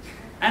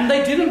 And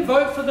they didn't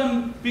vote for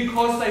them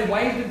because they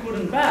weighed the good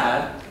and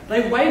bad.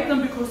 They weighed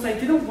them because they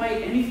didn't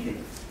weigh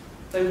anything.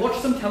 They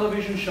watched some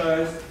television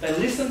shows, they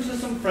listened to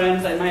some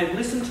friends, they may have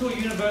listened to a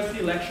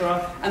university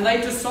lecturer, and they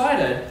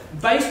decided,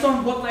 based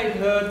on what they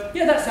heard,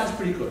 yeah, that sounds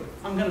pretty good.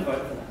 I'm going to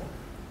vote for that.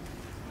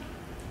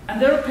 And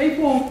there are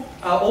people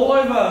all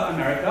over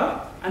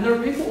America, and there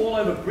are people all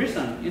over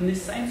Britain in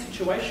this same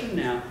situation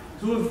now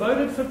who have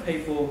voted for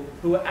people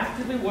who are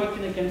actively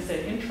working against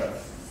their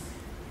interests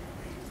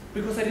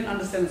because they didn't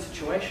understand the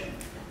situation.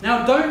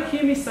 Now, don't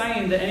hear me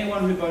saying that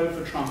anyone who voted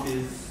for Trump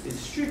is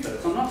stupid.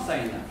 I'm not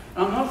saying that.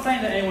 And I'm not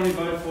saying that anyone who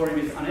voted for him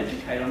is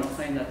uneducated. I'm not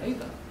saying that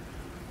either.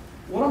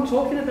 What I'm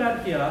talking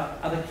about here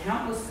are the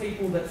countless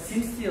people that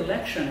since the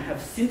election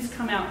have since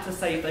come out to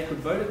say if they could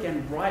vote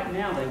again right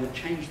now, they would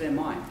change their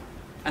mind.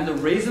 And the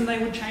reason they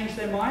would change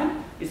their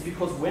mind is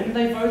because when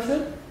they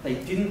voted, they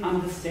didn't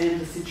understand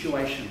the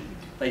situation.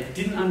 They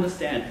didn't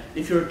understand.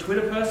 If you're a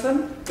Twitter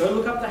person, go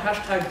look up the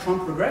hashtag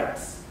Trump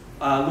regrets.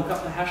 Look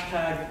up the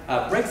hashtag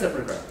Brexit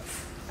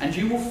regrets. And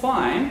you will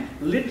find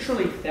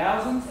literally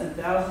thousands and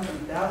thousands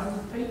and thousands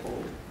of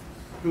people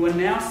who are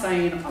now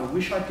saying, I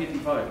wish I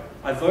didn't vote.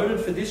 I voted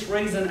for this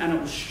reason and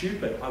it was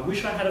stupid. I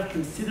wish I had have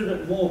considered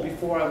it more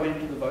before I went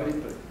to the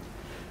voting booth.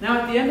 Now,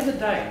 at the end of the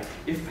day,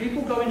 if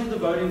people go into the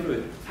voting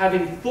booth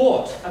having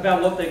thought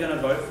about what they're going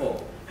to vote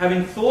for,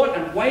 having thought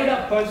and weighed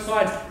up both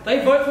sides,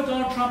 they vote for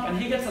Donald Trump and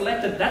he gets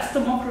elected, that's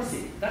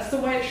democracy. That's the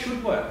way it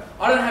should work.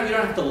 You don't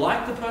have to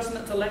like the person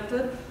that's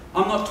elected.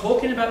 I'm not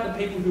talking about the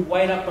people who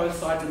weighed up both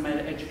sides and made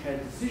an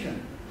educated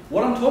decision.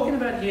 What I'm talking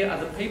about here are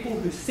the people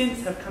who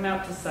since have come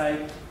out to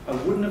say, I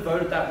wouldn't have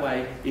voted that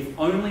way if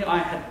only I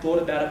had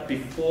thought about it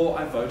before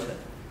I voted.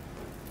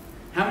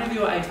 How many of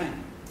you are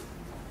 18?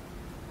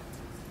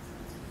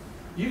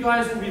 You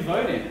guys will be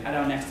voting at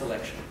our next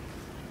election.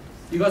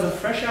 You guys are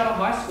fresh out of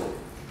high school.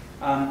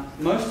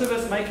 Most of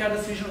us make our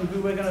decision on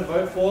who we're going to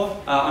vote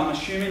for. I'm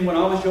assuming when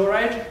I was your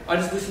age, I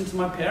just listened to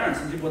my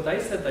parents and did what they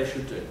said they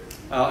should do.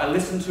 I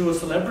listened to a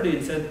celebrity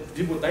and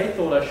did what they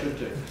thought I should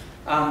do.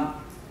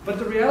 But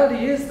the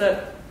reality is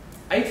that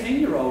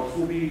 18-year-olds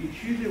will be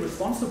hugely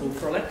responsible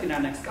for electing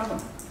our next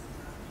government.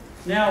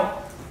 Now,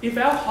 if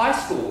our high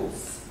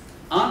schools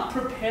aren't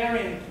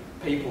preparing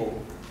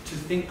people to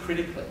think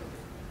critically,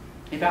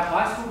 if our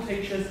high school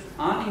teachers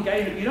aren't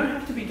engaging, you don't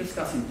have to be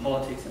discussing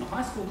politics in a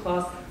high school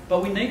class,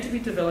 but we need to be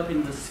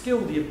developing the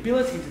skill, the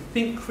ability to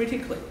think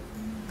critically.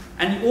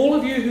 And all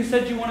of you who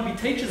said you want to be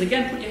teachers,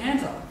 again, put your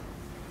hands up.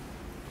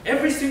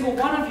 Every single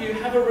one of you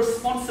have a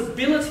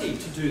responsibility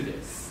to do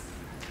this.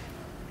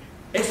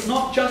 It's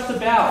not just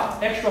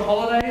about extra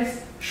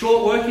holidays,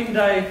 short working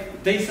day,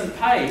 decent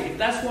pay. If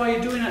that's why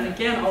you're doing it,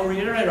 again, I'll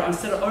reiterate it, I've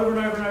said it over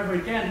and over and over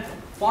again,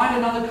 find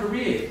another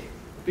career,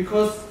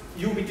 because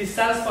you'll be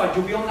dissatisfied,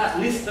 you'll be on that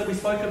list that we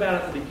spoke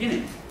about at the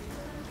beginning.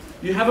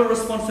 You have a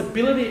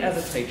responsibility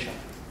as a teacher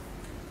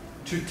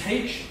to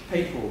teach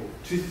people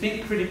to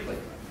think critically,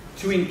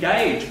 to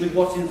engage with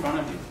what's in front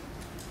of you.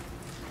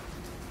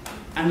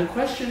 And the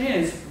question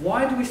is,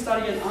 why do we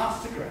study an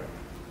arts degree?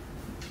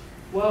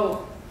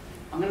 Well,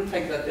 I'm going to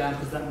take that down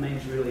because that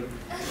means really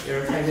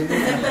irritating me.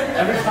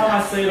 Every time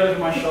I see it over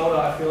my shoulder,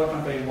 I feel like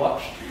I'm being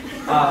watched.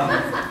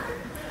 I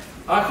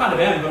kind of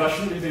am, but I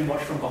shouldn't be being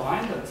watched from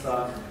behind. It's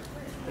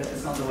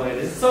not the way it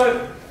is.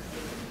 So,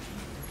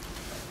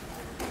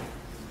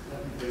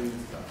 let me bring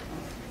this up.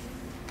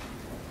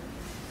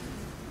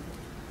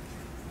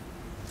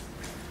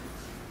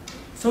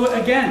 So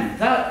again,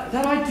 that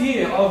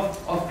idea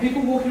of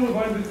people walking to a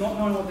voting booth not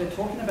knowing what they're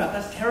talking about,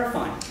 that's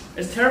terrifying.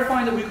 It's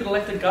terrifying that we could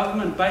elect a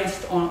government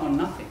based on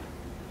nothing.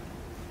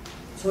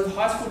 So as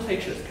high school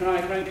teachers, can I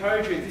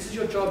encourage you, if this is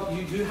your job,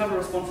 you do have a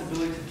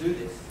responsibility to do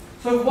this.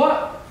 So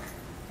what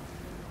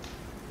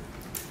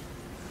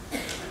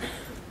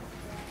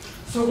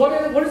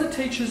is a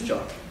teacher's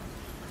job?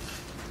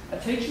 A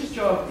teacher's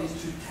job is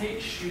to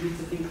teach students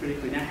to think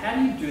critically. Now, how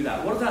do you do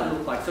that? What does that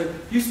look like? So,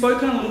 you've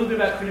spoken a little bit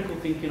about critical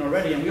thinking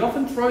already, and we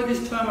often throw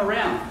this term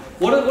around.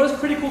 What does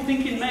critical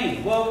thinking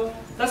mean? Well,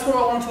 that's what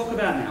I want to talk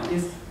about now,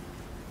 is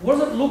what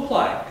does it look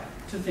like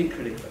to think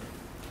critically?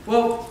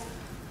 Well,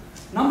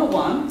 number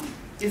one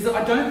is that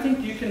I don't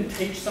think you can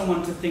teach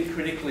someone to think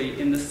critically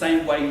in the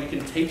same way you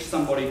can teach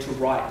somebody to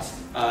write,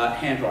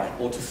 handwrite,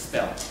 or to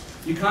spell.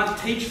 You can't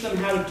teach them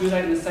how to do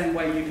that in the same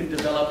way you can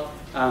develop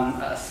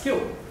a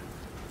skill.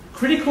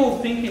 Critical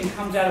thinking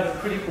comes out of a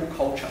critical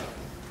culture.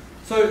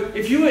 So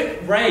if you were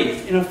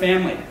raised in a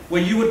family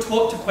where you were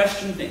taught to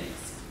question things,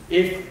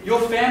 if your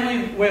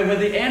family where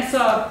the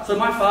answer, so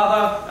my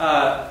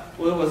father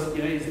was,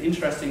 he's an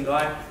interesting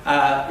guy.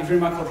 If you're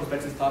in my cultural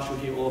spectrum class, you'll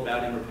hear all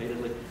about him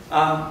repeatedly.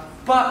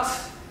 But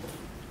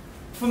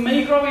for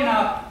me growing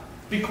up,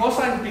 because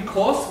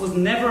was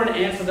never an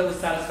answer that was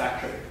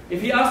satisfactory.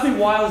 If he asked me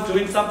why I was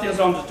doing something, I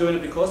said I'm just doing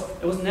it because,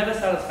 it was never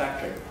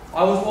satisfactory.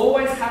 I was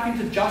always having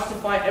to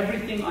justify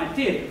everything I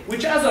did,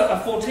 which as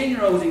a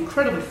 14-year-old was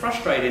incredibly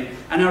frustrating,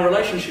 and our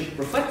relationship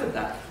reflected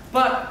that.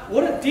 But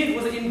what it did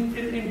was it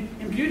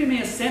imbued in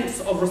me a sense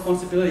of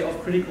responsibility, of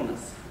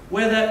criticalness,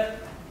 where that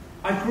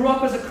I grew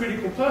up as a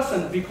critical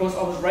person because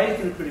I was raised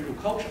in a critical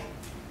culture.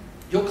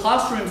 Your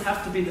classrooms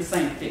have to be the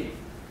same thing.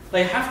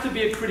 They have to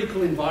be a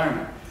critical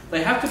environment.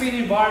 They have to be an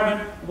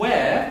environment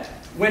where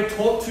we're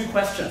taught to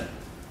question.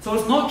 So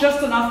it's not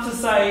just enough to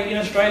say in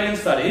Australian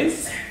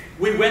studies,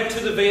 we went to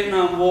the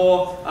Vietnam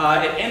War,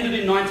 it ended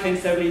in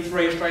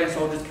 1973, Australian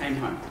soldiers came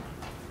home.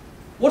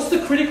 What's the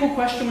critical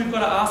question we've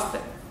got to ask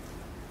them?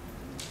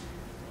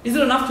 Is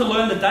it enough to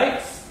learn the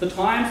dates, the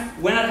times,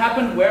 when it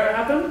happened, where it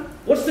happened?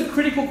 What's the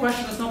critical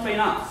question that's not being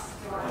asked?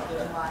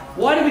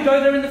 Why did we go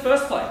there in the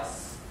first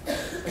place?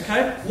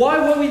 Okay,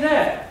 why were we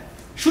there?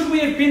 Should we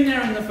have been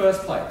there in the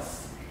first place?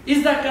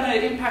 Is that going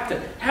to impact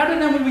it? How do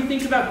then when we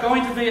think about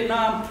going to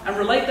Vietnam and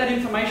relate that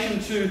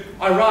information to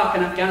Iraq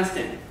and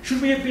Afghanistan?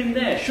 Should we have been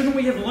there? Shouldn't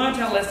we have learnt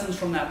our lessons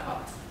from that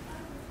part?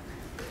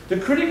 The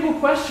critical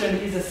question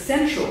is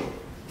essential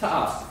to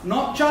ask.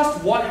 Not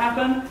just what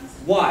happened,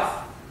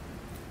 why.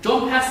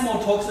 John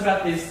Passmore talks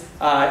about this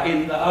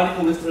in the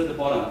article listed at the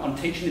bottom on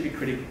teaching to be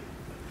critical,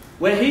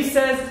 where he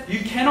says you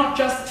cannot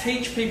just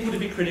teach people to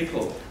be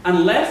critical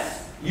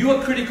unless you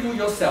are critical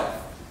yourself.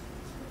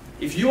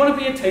 If you want to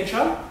be a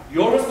teacher,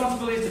 your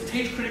responsibility is to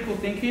teach critical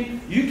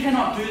thinking. You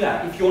cannot do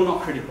that if you're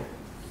not critical.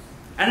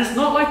 And it's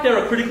not like there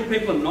are critical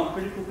people and not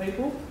critical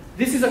people.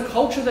 This is a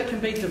culture that can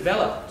be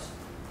developed.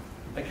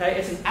 Okay?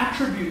 It's an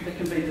attribute that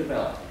can be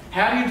developed.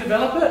 How do you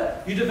develop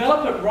it? You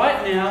develop it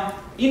right now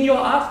in your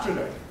arts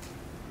degree.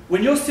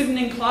 When you're sitting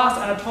in class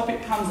and a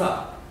topic comes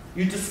up,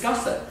 you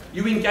discuss it,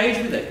 you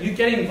engage with it, you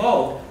get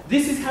involved.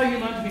 This is how you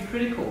learn to be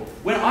critical.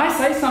 When I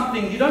say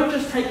something, you don't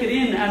just take it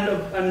in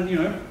and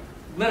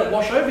let it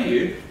wash over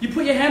you. You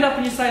put your hand up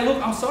and you say,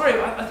 look, I'm sorry,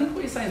 I think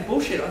what you're saying is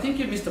bullshit. I think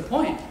you've missed a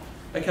point.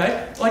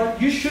 Okay?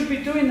 Like, you should be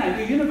doing that.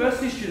 You're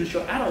university students,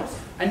 you're adults,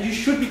 and you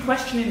should be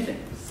questioning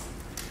things.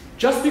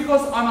 Just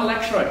because I'm a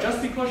lecturer,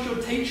 just because your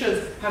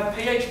teachers have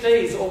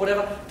PhDs or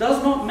whatever,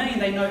 does not mean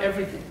they know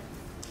everything.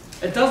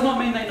 It does not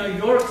mean they know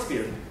your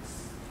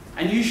experience.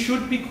 And you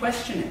should be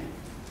questioning.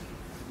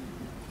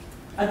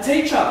 A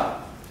teacher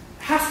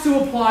has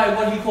to apply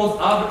what he calls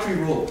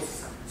arbitrary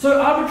rules.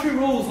 So arbitrary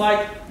rules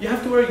like you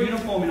have to wear a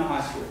uniform in a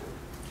high school.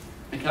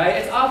 Okay?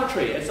 It's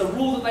arbitrary. It's a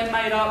rule that they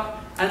made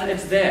up and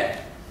it's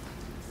there.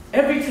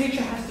 Every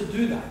teacher has to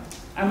do that.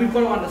 And we've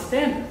got to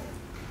understand it.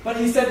 But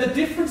he said the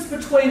difference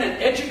between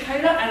an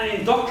educator and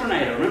an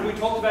indoctrinator, remember we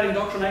talked about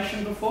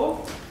indoctrination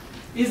before,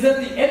 is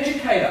that the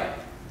educator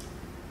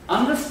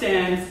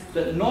understands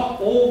that not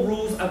all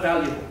rules are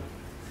valuable.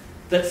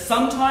 That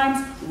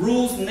sometimes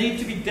rules need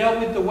to be dealt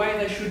with the way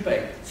they should be.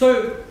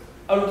 So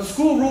the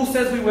school rule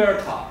says we wear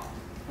a tie.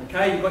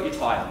 Okay, you've got your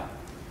tie on.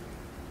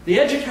 The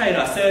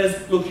educator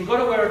says, look, you've got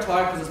to wear a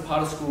tie because it's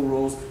part of school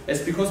rules.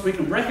 It's because we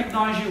can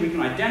recognise you, we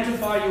can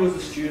identify you as a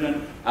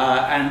student,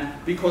 and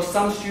because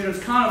some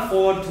students can't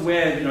afford to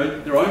wear,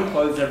 their own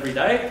clothes every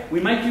day, we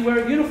make you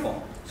wear a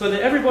uniform. So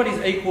that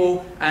everybody's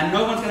equal and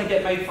no one's going to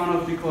get made fun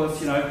of because,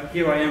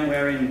 here I am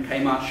wearing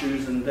Kmart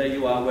shoes and there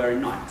you are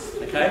wearing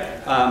Nikes, okay?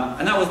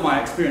 And that was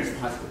my experience in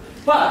high school.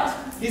 But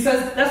he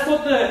says that's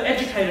what the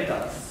educator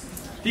does.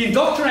 The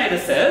indoctrinator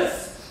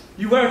says,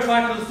 you wear a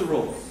tie because it's the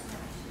rules.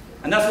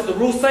 And that's what the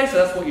rules say, so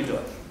that's what you do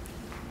it.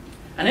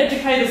 An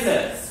educator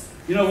says,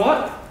 you know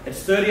what?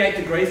 It's 38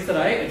 degrees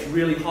today, it's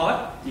really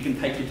hot, you can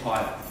take your tie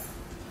off.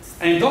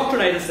 An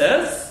indoctrinator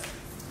says,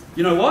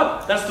 you know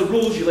what? That's the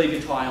rules, you leave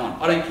your tie on.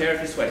 I don't care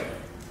if you're sweating.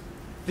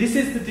 This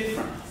is the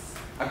difference.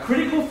 A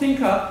critical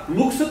thinker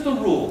looks at the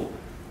rule,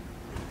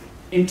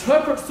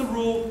 interprets the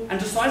rule, and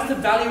decides the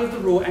value of the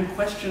rule and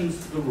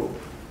questions the rule.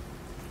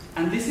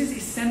 And this is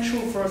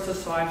essential for a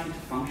society to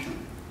function.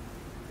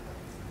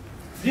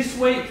 This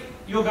week,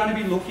 you're going to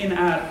be looking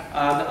at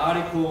the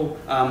article,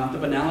 The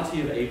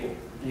Banality of Evil.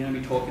 And you're going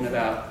to be talking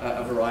about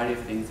a variety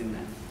of things in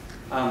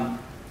there.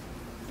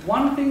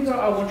 One thing that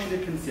I want you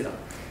to consider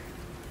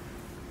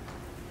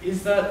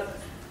is that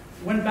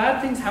when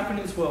bad things happen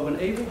in this world,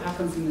 when evil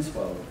happens in this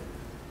world,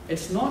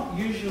 it's not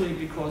usually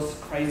because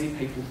crazy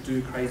people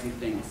do crazy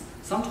things.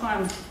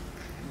 Sometimes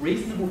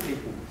reasonable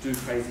people do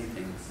crazy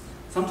things.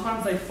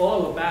 Sometimes they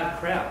follow a bad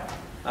crowd.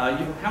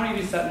 How many of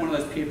you sat in one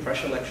of those peer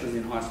pressure lectures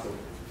in high school?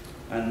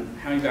 And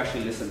how many of you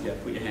actually listened? Yeah,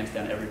 put your hands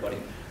down, everybody.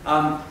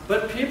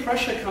 But peer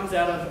pressure comes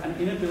out of an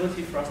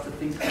inability for us to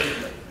think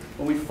critically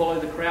when we follow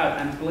the crowd.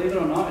 And believe it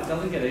or not, it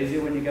doesn't get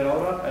easier when you get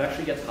older. It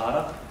actually gets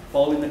harder.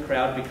 Following the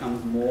crowd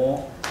becomes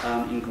more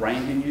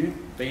ingrained in you.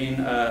 Being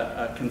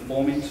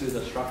conforming to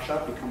the structure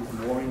becomes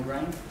more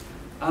ingrained.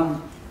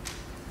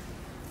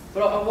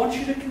 But I want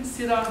you to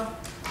consider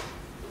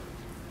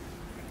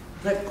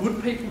that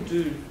good people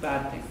do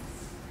bad things.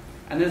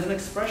 And there's an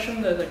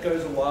expression that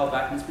goes a while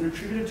back, and it's been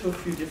attributed to a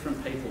few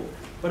different people.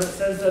 But it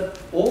says that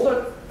all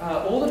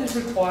that is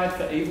required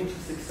for evil to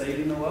succeed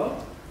in the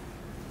world.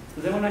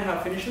 Does anyone know how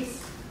it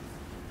finishes?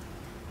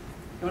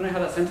 Anyone know how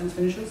that sentence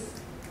finishes?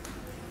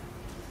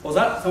 What was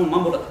that? Someone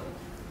mumbled it.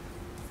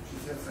 She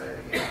said say it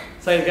again.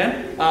 Say it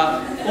again.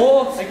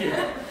 Thank you.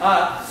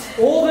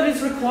 All that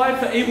is required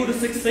for evil to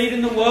succeed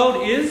in the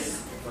world is?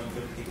 When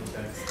good people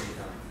don't speak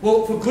up.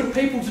 Well, for good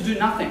people to do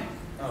nothing.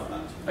 Oh,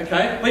 that's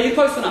Okay, but you're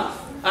close enough.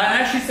 It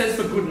actually says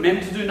for good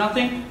men to do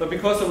nothing, but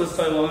because it was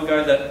so long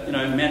ago that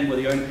men were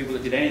the only people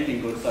that did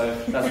anything good, so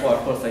that's why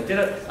of course they did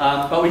it.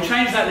 But we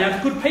changed that now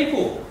to good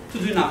people to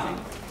do nothing.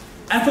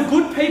 And for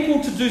good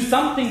people to do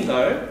something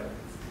though,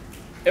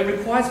 it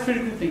requires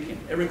critical thinking.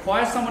 It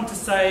requires someone to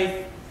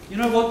say, you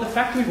know what, the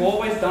fact we've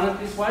always done it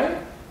this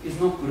way is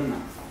not good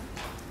enough.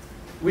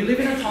 We live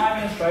in a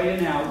time in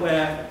Australia now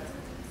where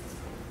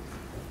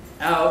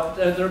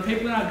there are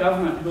people in our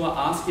government who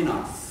are asking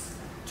us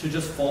to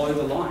just follow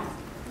the line.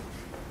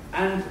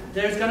 And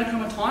there's going to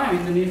come a time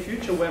in the near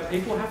future where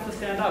people have to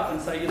stand up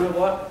and say, you know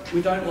what, we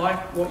don't like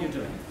what you're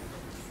doing.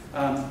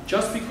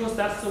 Just because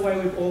that's the way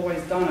we've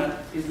always done it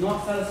is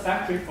not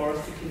satisfactory for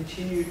us to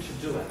continue to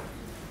do it.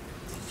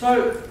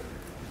 So,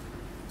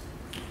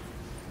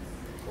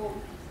 the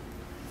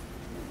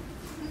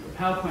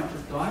PowerPoint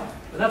just died,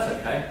 but that's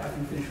okay, I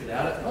can finish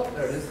without it. Oh,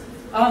 there it is.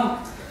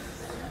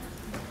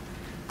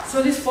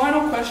 So this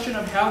final question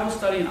of how will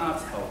studying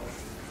arts help?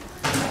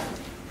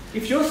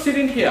 If you're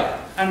sitting here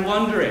and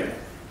wondering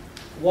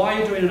why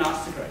you're doing an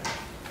arts degree,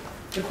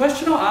 the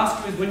question I'll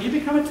ask you is, when you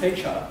become a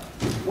teacher,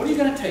 what are you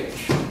going to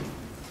teach?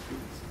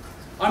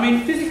 I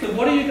mean, physically,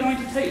 what are you going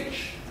to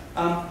teach?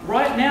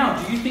 Right now,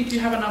 do you think you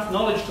have enough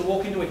knowledge to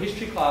walk into a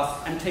history class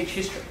and teach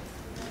history?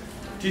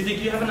 Do you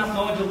think you have enough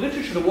knowledge of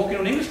literature to walk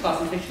into an English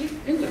class and teach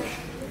English?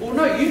 Well,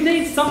 no, you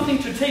need something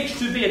to teach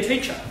to be a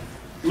teacher.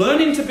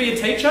 Learning to be a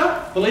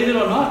teacher, believe it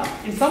or not,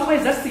 in some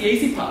ways that's the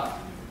easy part.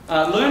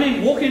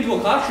 Walking into a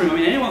classroom, I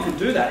mean, anyone can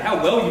do that. How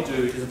well you do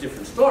is a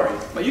different story,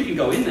 but you can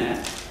go in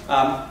there.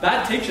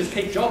 Bad teachers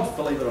keep jobs,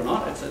 believe it or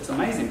not. It's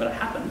amazing, but it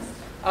happens.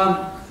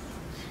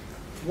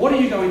 what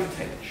are you going to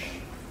teach?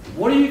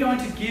 What are you going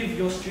to give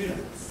your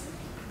students?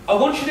 I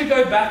want you to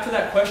go back to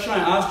that question I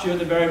asked you at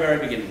the very, very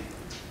beginning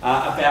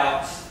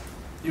about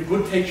your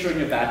good teacher and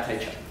your bad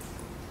teacher.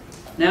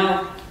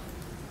 Now,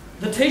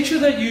 the teacher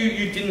that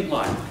you didn't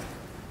like,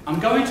 I'm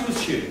going to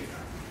assume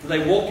that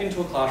they walked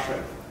into a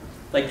classroom,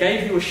 they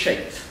gave you a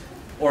sheet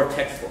or a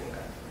textbook,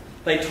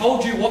 they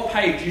told you what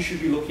page you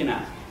should be looking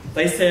at.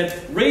 They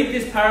said, read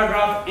this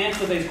paragraph,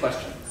 answer these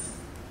questions.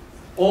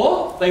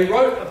 Or they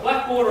wrote a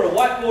blackboard or a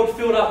whiteboard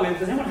filled up with,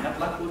 does anyone have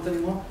blackboards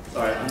anymore?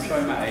 Sorry, I'm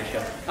showing my age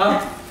here.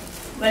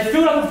 They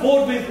filled up a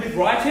board with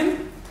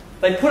writing,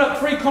 they put up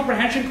 3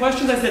 comprehension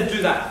questions, they said,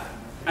 do that.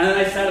 And then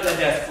they sat at their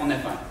desk on their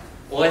phone.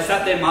 Or they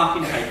sat there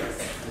marking papers.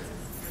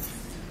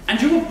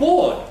 And you were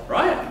bored,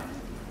 right?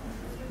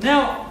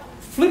 Now,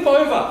 flip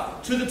over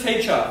to the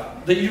teacher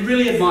that you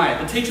really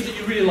admire, the teacher that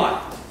you really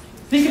like.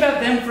 Think about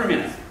them for a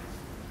minute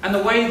and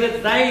the way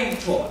that they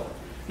taught.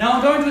 Now,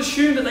 I'm going to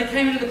assume that they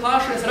came into the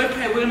classroom and said,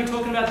 okay, we're going to be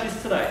talking about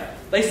this today.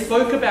 They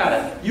spoke about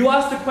it. You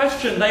asked a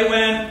question, they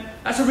went,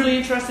 that's a really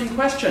interesting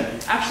question.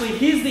 Actually,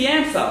 here's the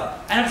answer.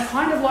 And it's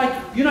kind of like,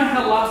 you know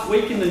how last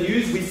week in the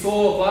news we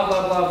saw blah,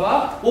 blah, blah,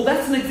 blah? Well,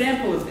 that's an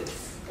example of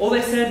this. Or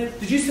they said,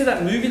 did you see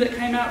that movie that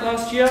came out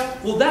last year?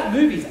 Well, that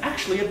movie's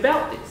actually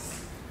about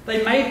this.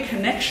 They made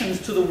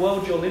connections to the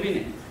world you're living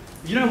in.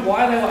 You know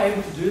why they were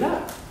able to do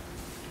that?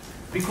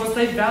 Because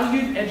they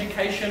valued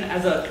education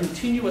as a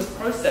continuous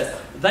process.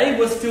 They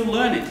were still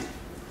learning.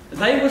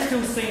 They were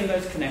still seeing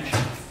those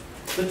connections.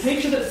 The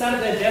teacher that sat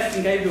at their desk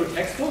and gave you a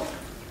textbook,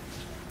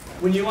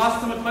 when you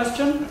asked them a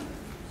question,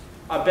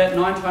 I bet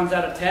 9 times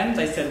out of 10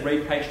 they said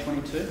read page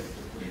 22.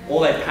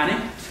 Or they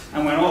panicked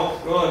and went,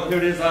 oh God, here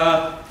it is,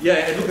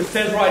 yeah, look, it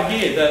says right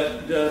here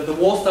that the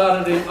war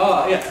started in,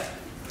 oh yeah.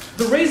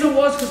 The reason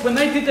was because when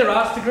they did their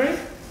arts degree,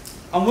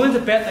 I'm willing to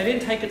bet they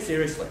didn't take it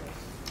seriously.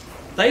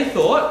 They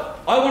thought,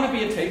 I want to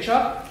be a teacher,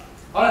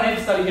 I don't need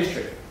to study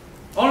history.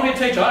 I want to be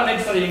a teacher, I don't need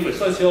to study English,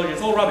 sociology,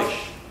 it's all rubbish.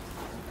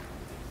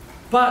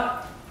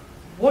 But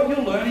what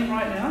you're learning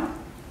right now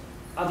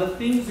are the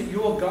things that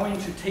you're going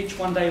to teach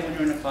one day when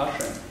you're in a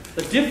classroom.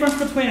 The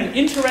difference between an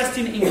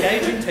interesting,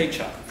 engaging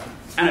teacher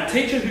and a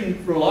teacher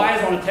who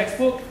relies on a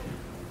textbook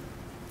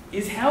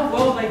is how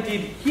well they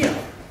did here.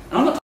 And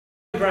I'm not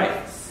talking about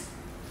grades.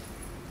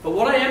 But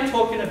what I am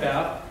talking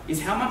about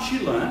is how much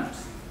you learned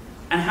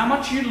and how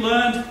much you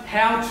learned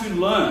how to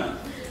learn.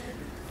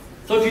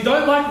 So if you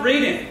don't like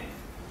reading,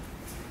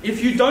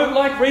 if you don't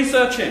like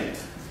researching,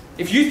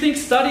 if you think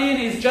studying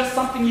is just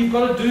something you've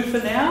got to do for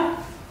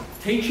now,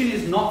 teaching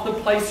is not the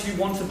place you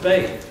want to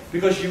be,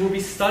 because you will be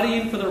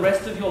studying for the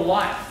rest of your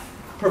life,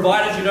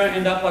 provided you don't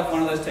end up like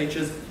one of those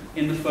teachers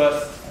in the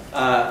first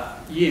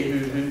year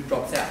who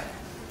drops out.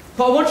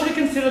 So I want you to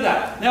consider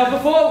that. Now,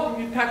 before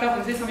you pack up,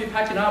 I see some of you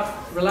packing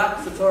up,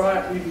 relax, it's all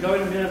right, we can go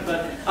in a minute.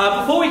 But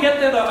before we get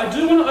there, though, I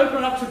do want to open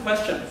it up to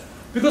questions.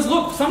 Because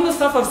look, some of the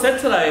stuff I've said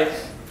today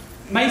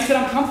may sit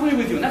uncomfortably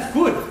with you, and that's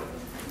good.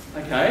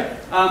 Okay?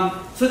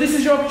 So this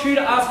is your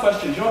opportunity to ask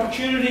questions, your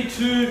opportunity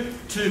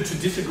to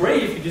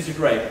disagree if you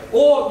disagree.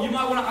 Or you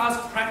might want to ask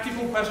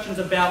practical questions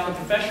about the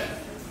profession,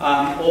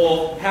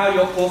 or how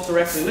your course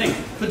directly links.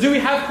 So do we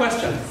have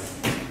questions?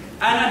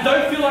 And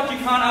don't feel like you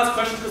can't ask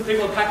questions because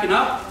people are packing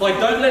up. Like,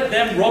 don't let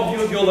them rob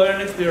you of your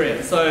learning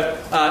experience. So,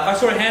 I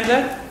saw a hand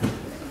there.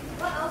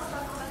 What else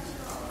does a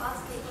Bachelor of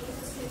Arts get you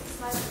to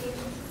students like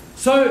education?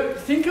 So,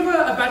 think of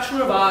a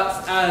Bachelor of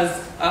Arts as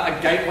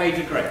a gateway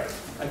degree.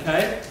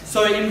 Okay?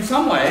 So, in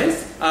some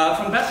ways,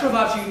 from Bachelor of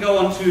Arts, you can go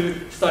on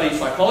to study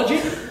psychology.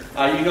 You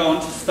can go on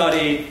to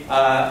study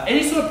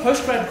any sort of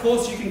postgrad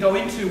course you can go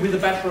into with a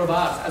Bachelor of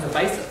Arts as a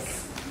basis.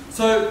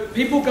 So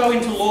people go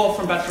into law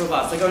from Bachelor of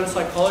Arts, they go into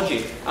psychology.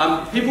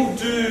 People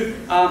do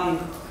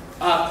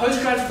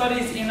postgrad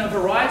studies in a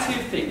variety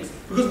of things.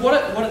 Because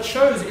what it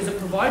shows is it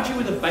provides you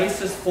with a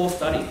basis for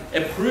study.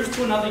 It proves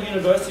to another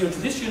university or to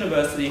this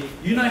university,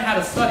 you know how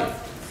to study.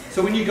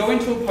 So when you go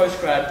into a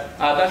postgrad,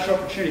 that's your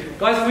opportunity.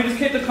 Guys, can we just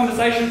keep the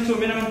conversations to a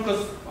minimum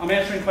because I'm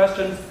answering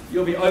questions.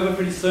 You'll be over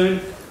pretty soon.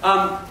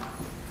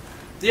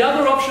 The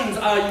other options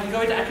are you can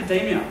go into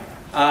academia.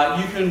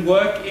 You can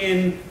work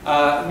in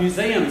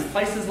museums,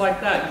 places like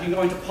that. You can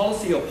go into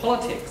policy or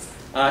politics.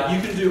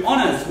 You can do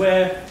honours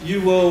where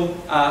you will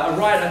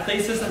write a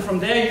thesis, and from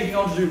there you can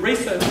go on to do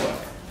research work.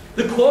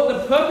 The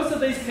purpose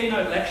of these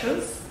keynote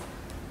lectures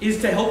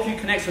is to help you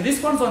connect. So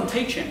this one's on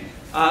teaching.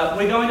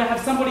 We're going to have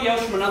somebody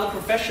else from another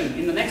profession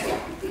in the next one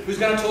who's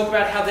going to talk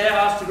about how their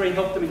arts degree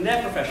helped them in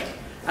their profession.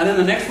 And then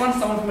the next one,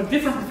 someone from a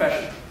different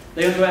profession.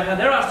 They're going to talk about how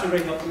their arts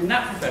degree helped them in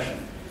that profession.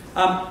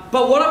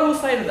 But what I will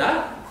say to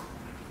that,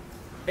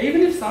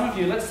 even if some of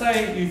you, let's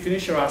say you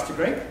finish your arts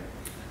degree,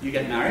 you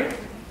get married,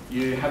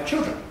 you have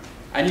children,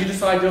 and you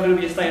decide you're going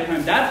to be a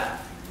stay-at-home dad,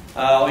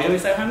 or you're going to be a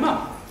stay-at-home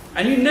mum,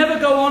 and you never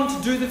go on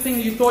to do the thing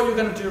you thought you were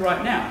going to do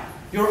right now,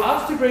 your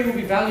arts degree will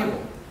be valuable.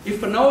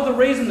 If for no other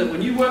reason that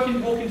when you walk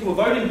into a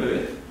voting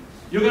booth,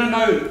 you're going to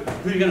know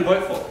who you're going to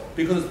vote for,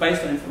 because it's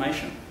based on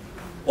information.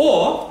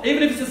 Or,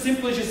 even if it's as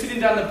simple as you're sitting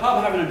down in the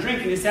pub having a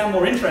drink and you sound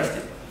more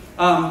interesting,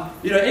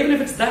 Even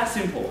if it's that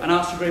simple, an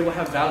arts degree will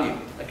have value,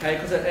 okay?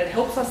 Because it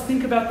helps us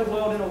think about the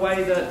world in a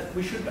way that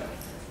we should be.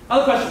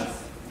 Other questions?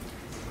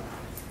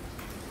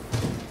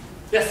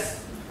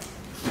 Yes?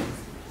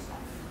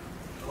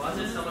 Why is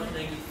there so much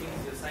negative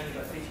things you're saying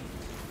about teaching?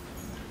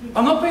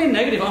 I'm not being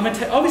negative.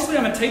 Obviously,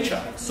 I'm a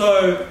teacher,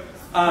 so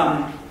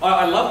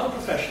I love the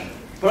profession.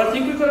 But I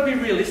think we've got to be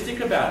realistic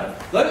about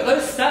it.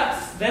 Those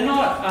stats, they're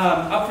not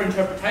up for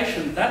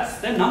interpretation.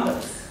 They're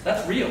numbers.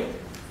 That's real.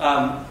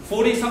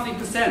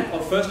 40-something%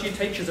 of first-year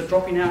teachers are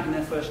dropping out in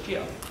their first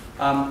year.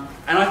 And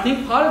I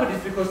think part of it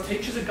is because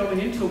teachers are going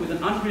into it with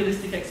an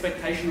unrealistic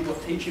expectation of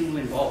what teaching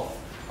will involve.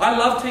 I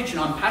love teaching.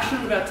 I'm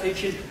passionate about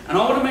teaching, and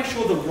I want to make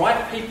sure the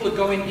right people are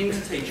going into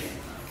teaching,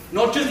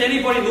 not just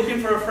anybody looking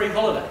for a free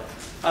holiday.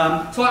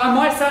 So I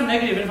might sound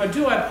negative, and if I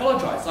do, I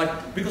apologise.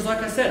 Because like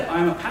I said, I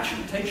am a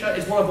passionate teacher.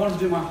 It's what I've wanted to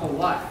do my whole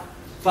life.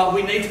 But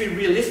we need to be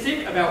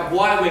realistic about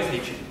why we're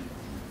teaching.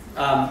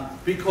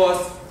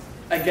 Because,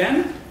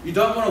 again, you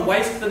don't want to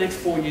waste the next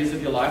 4 years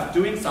of your life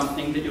doing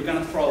something that you're going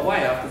to throw away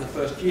after the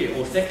first year,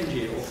 or second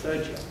year, or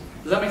third year.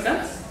 Does that make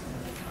sense?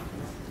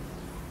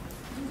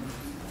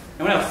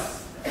 Anyone else?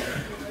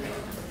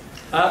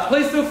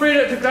 Please feel free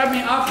to grab me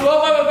after.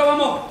 Oh, wait, go one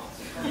more.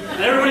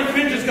 And everybody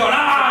cringes going,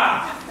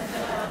 ah!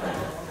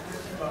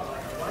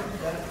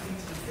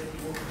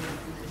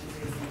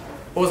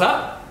 What was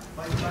that?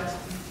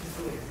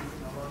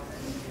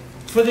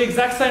 For the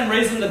exact same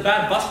reason that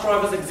bad bus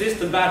drivers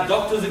exist, and bad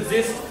doctors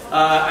exist,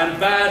 and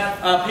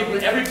bad people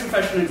in every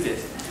profession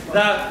exist.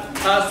 That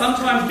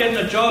sometimes getting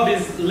a job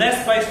is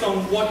less based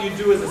on what you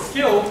do as a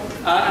skill,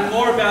 and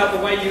more about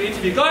the way you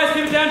interview. Guys,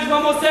 keep it down just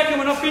one more second,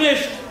 we're not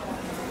finished.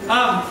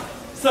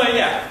 So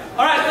yeah.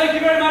 Alright, thank you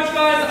very much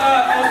guys.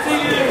 I'll see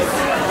you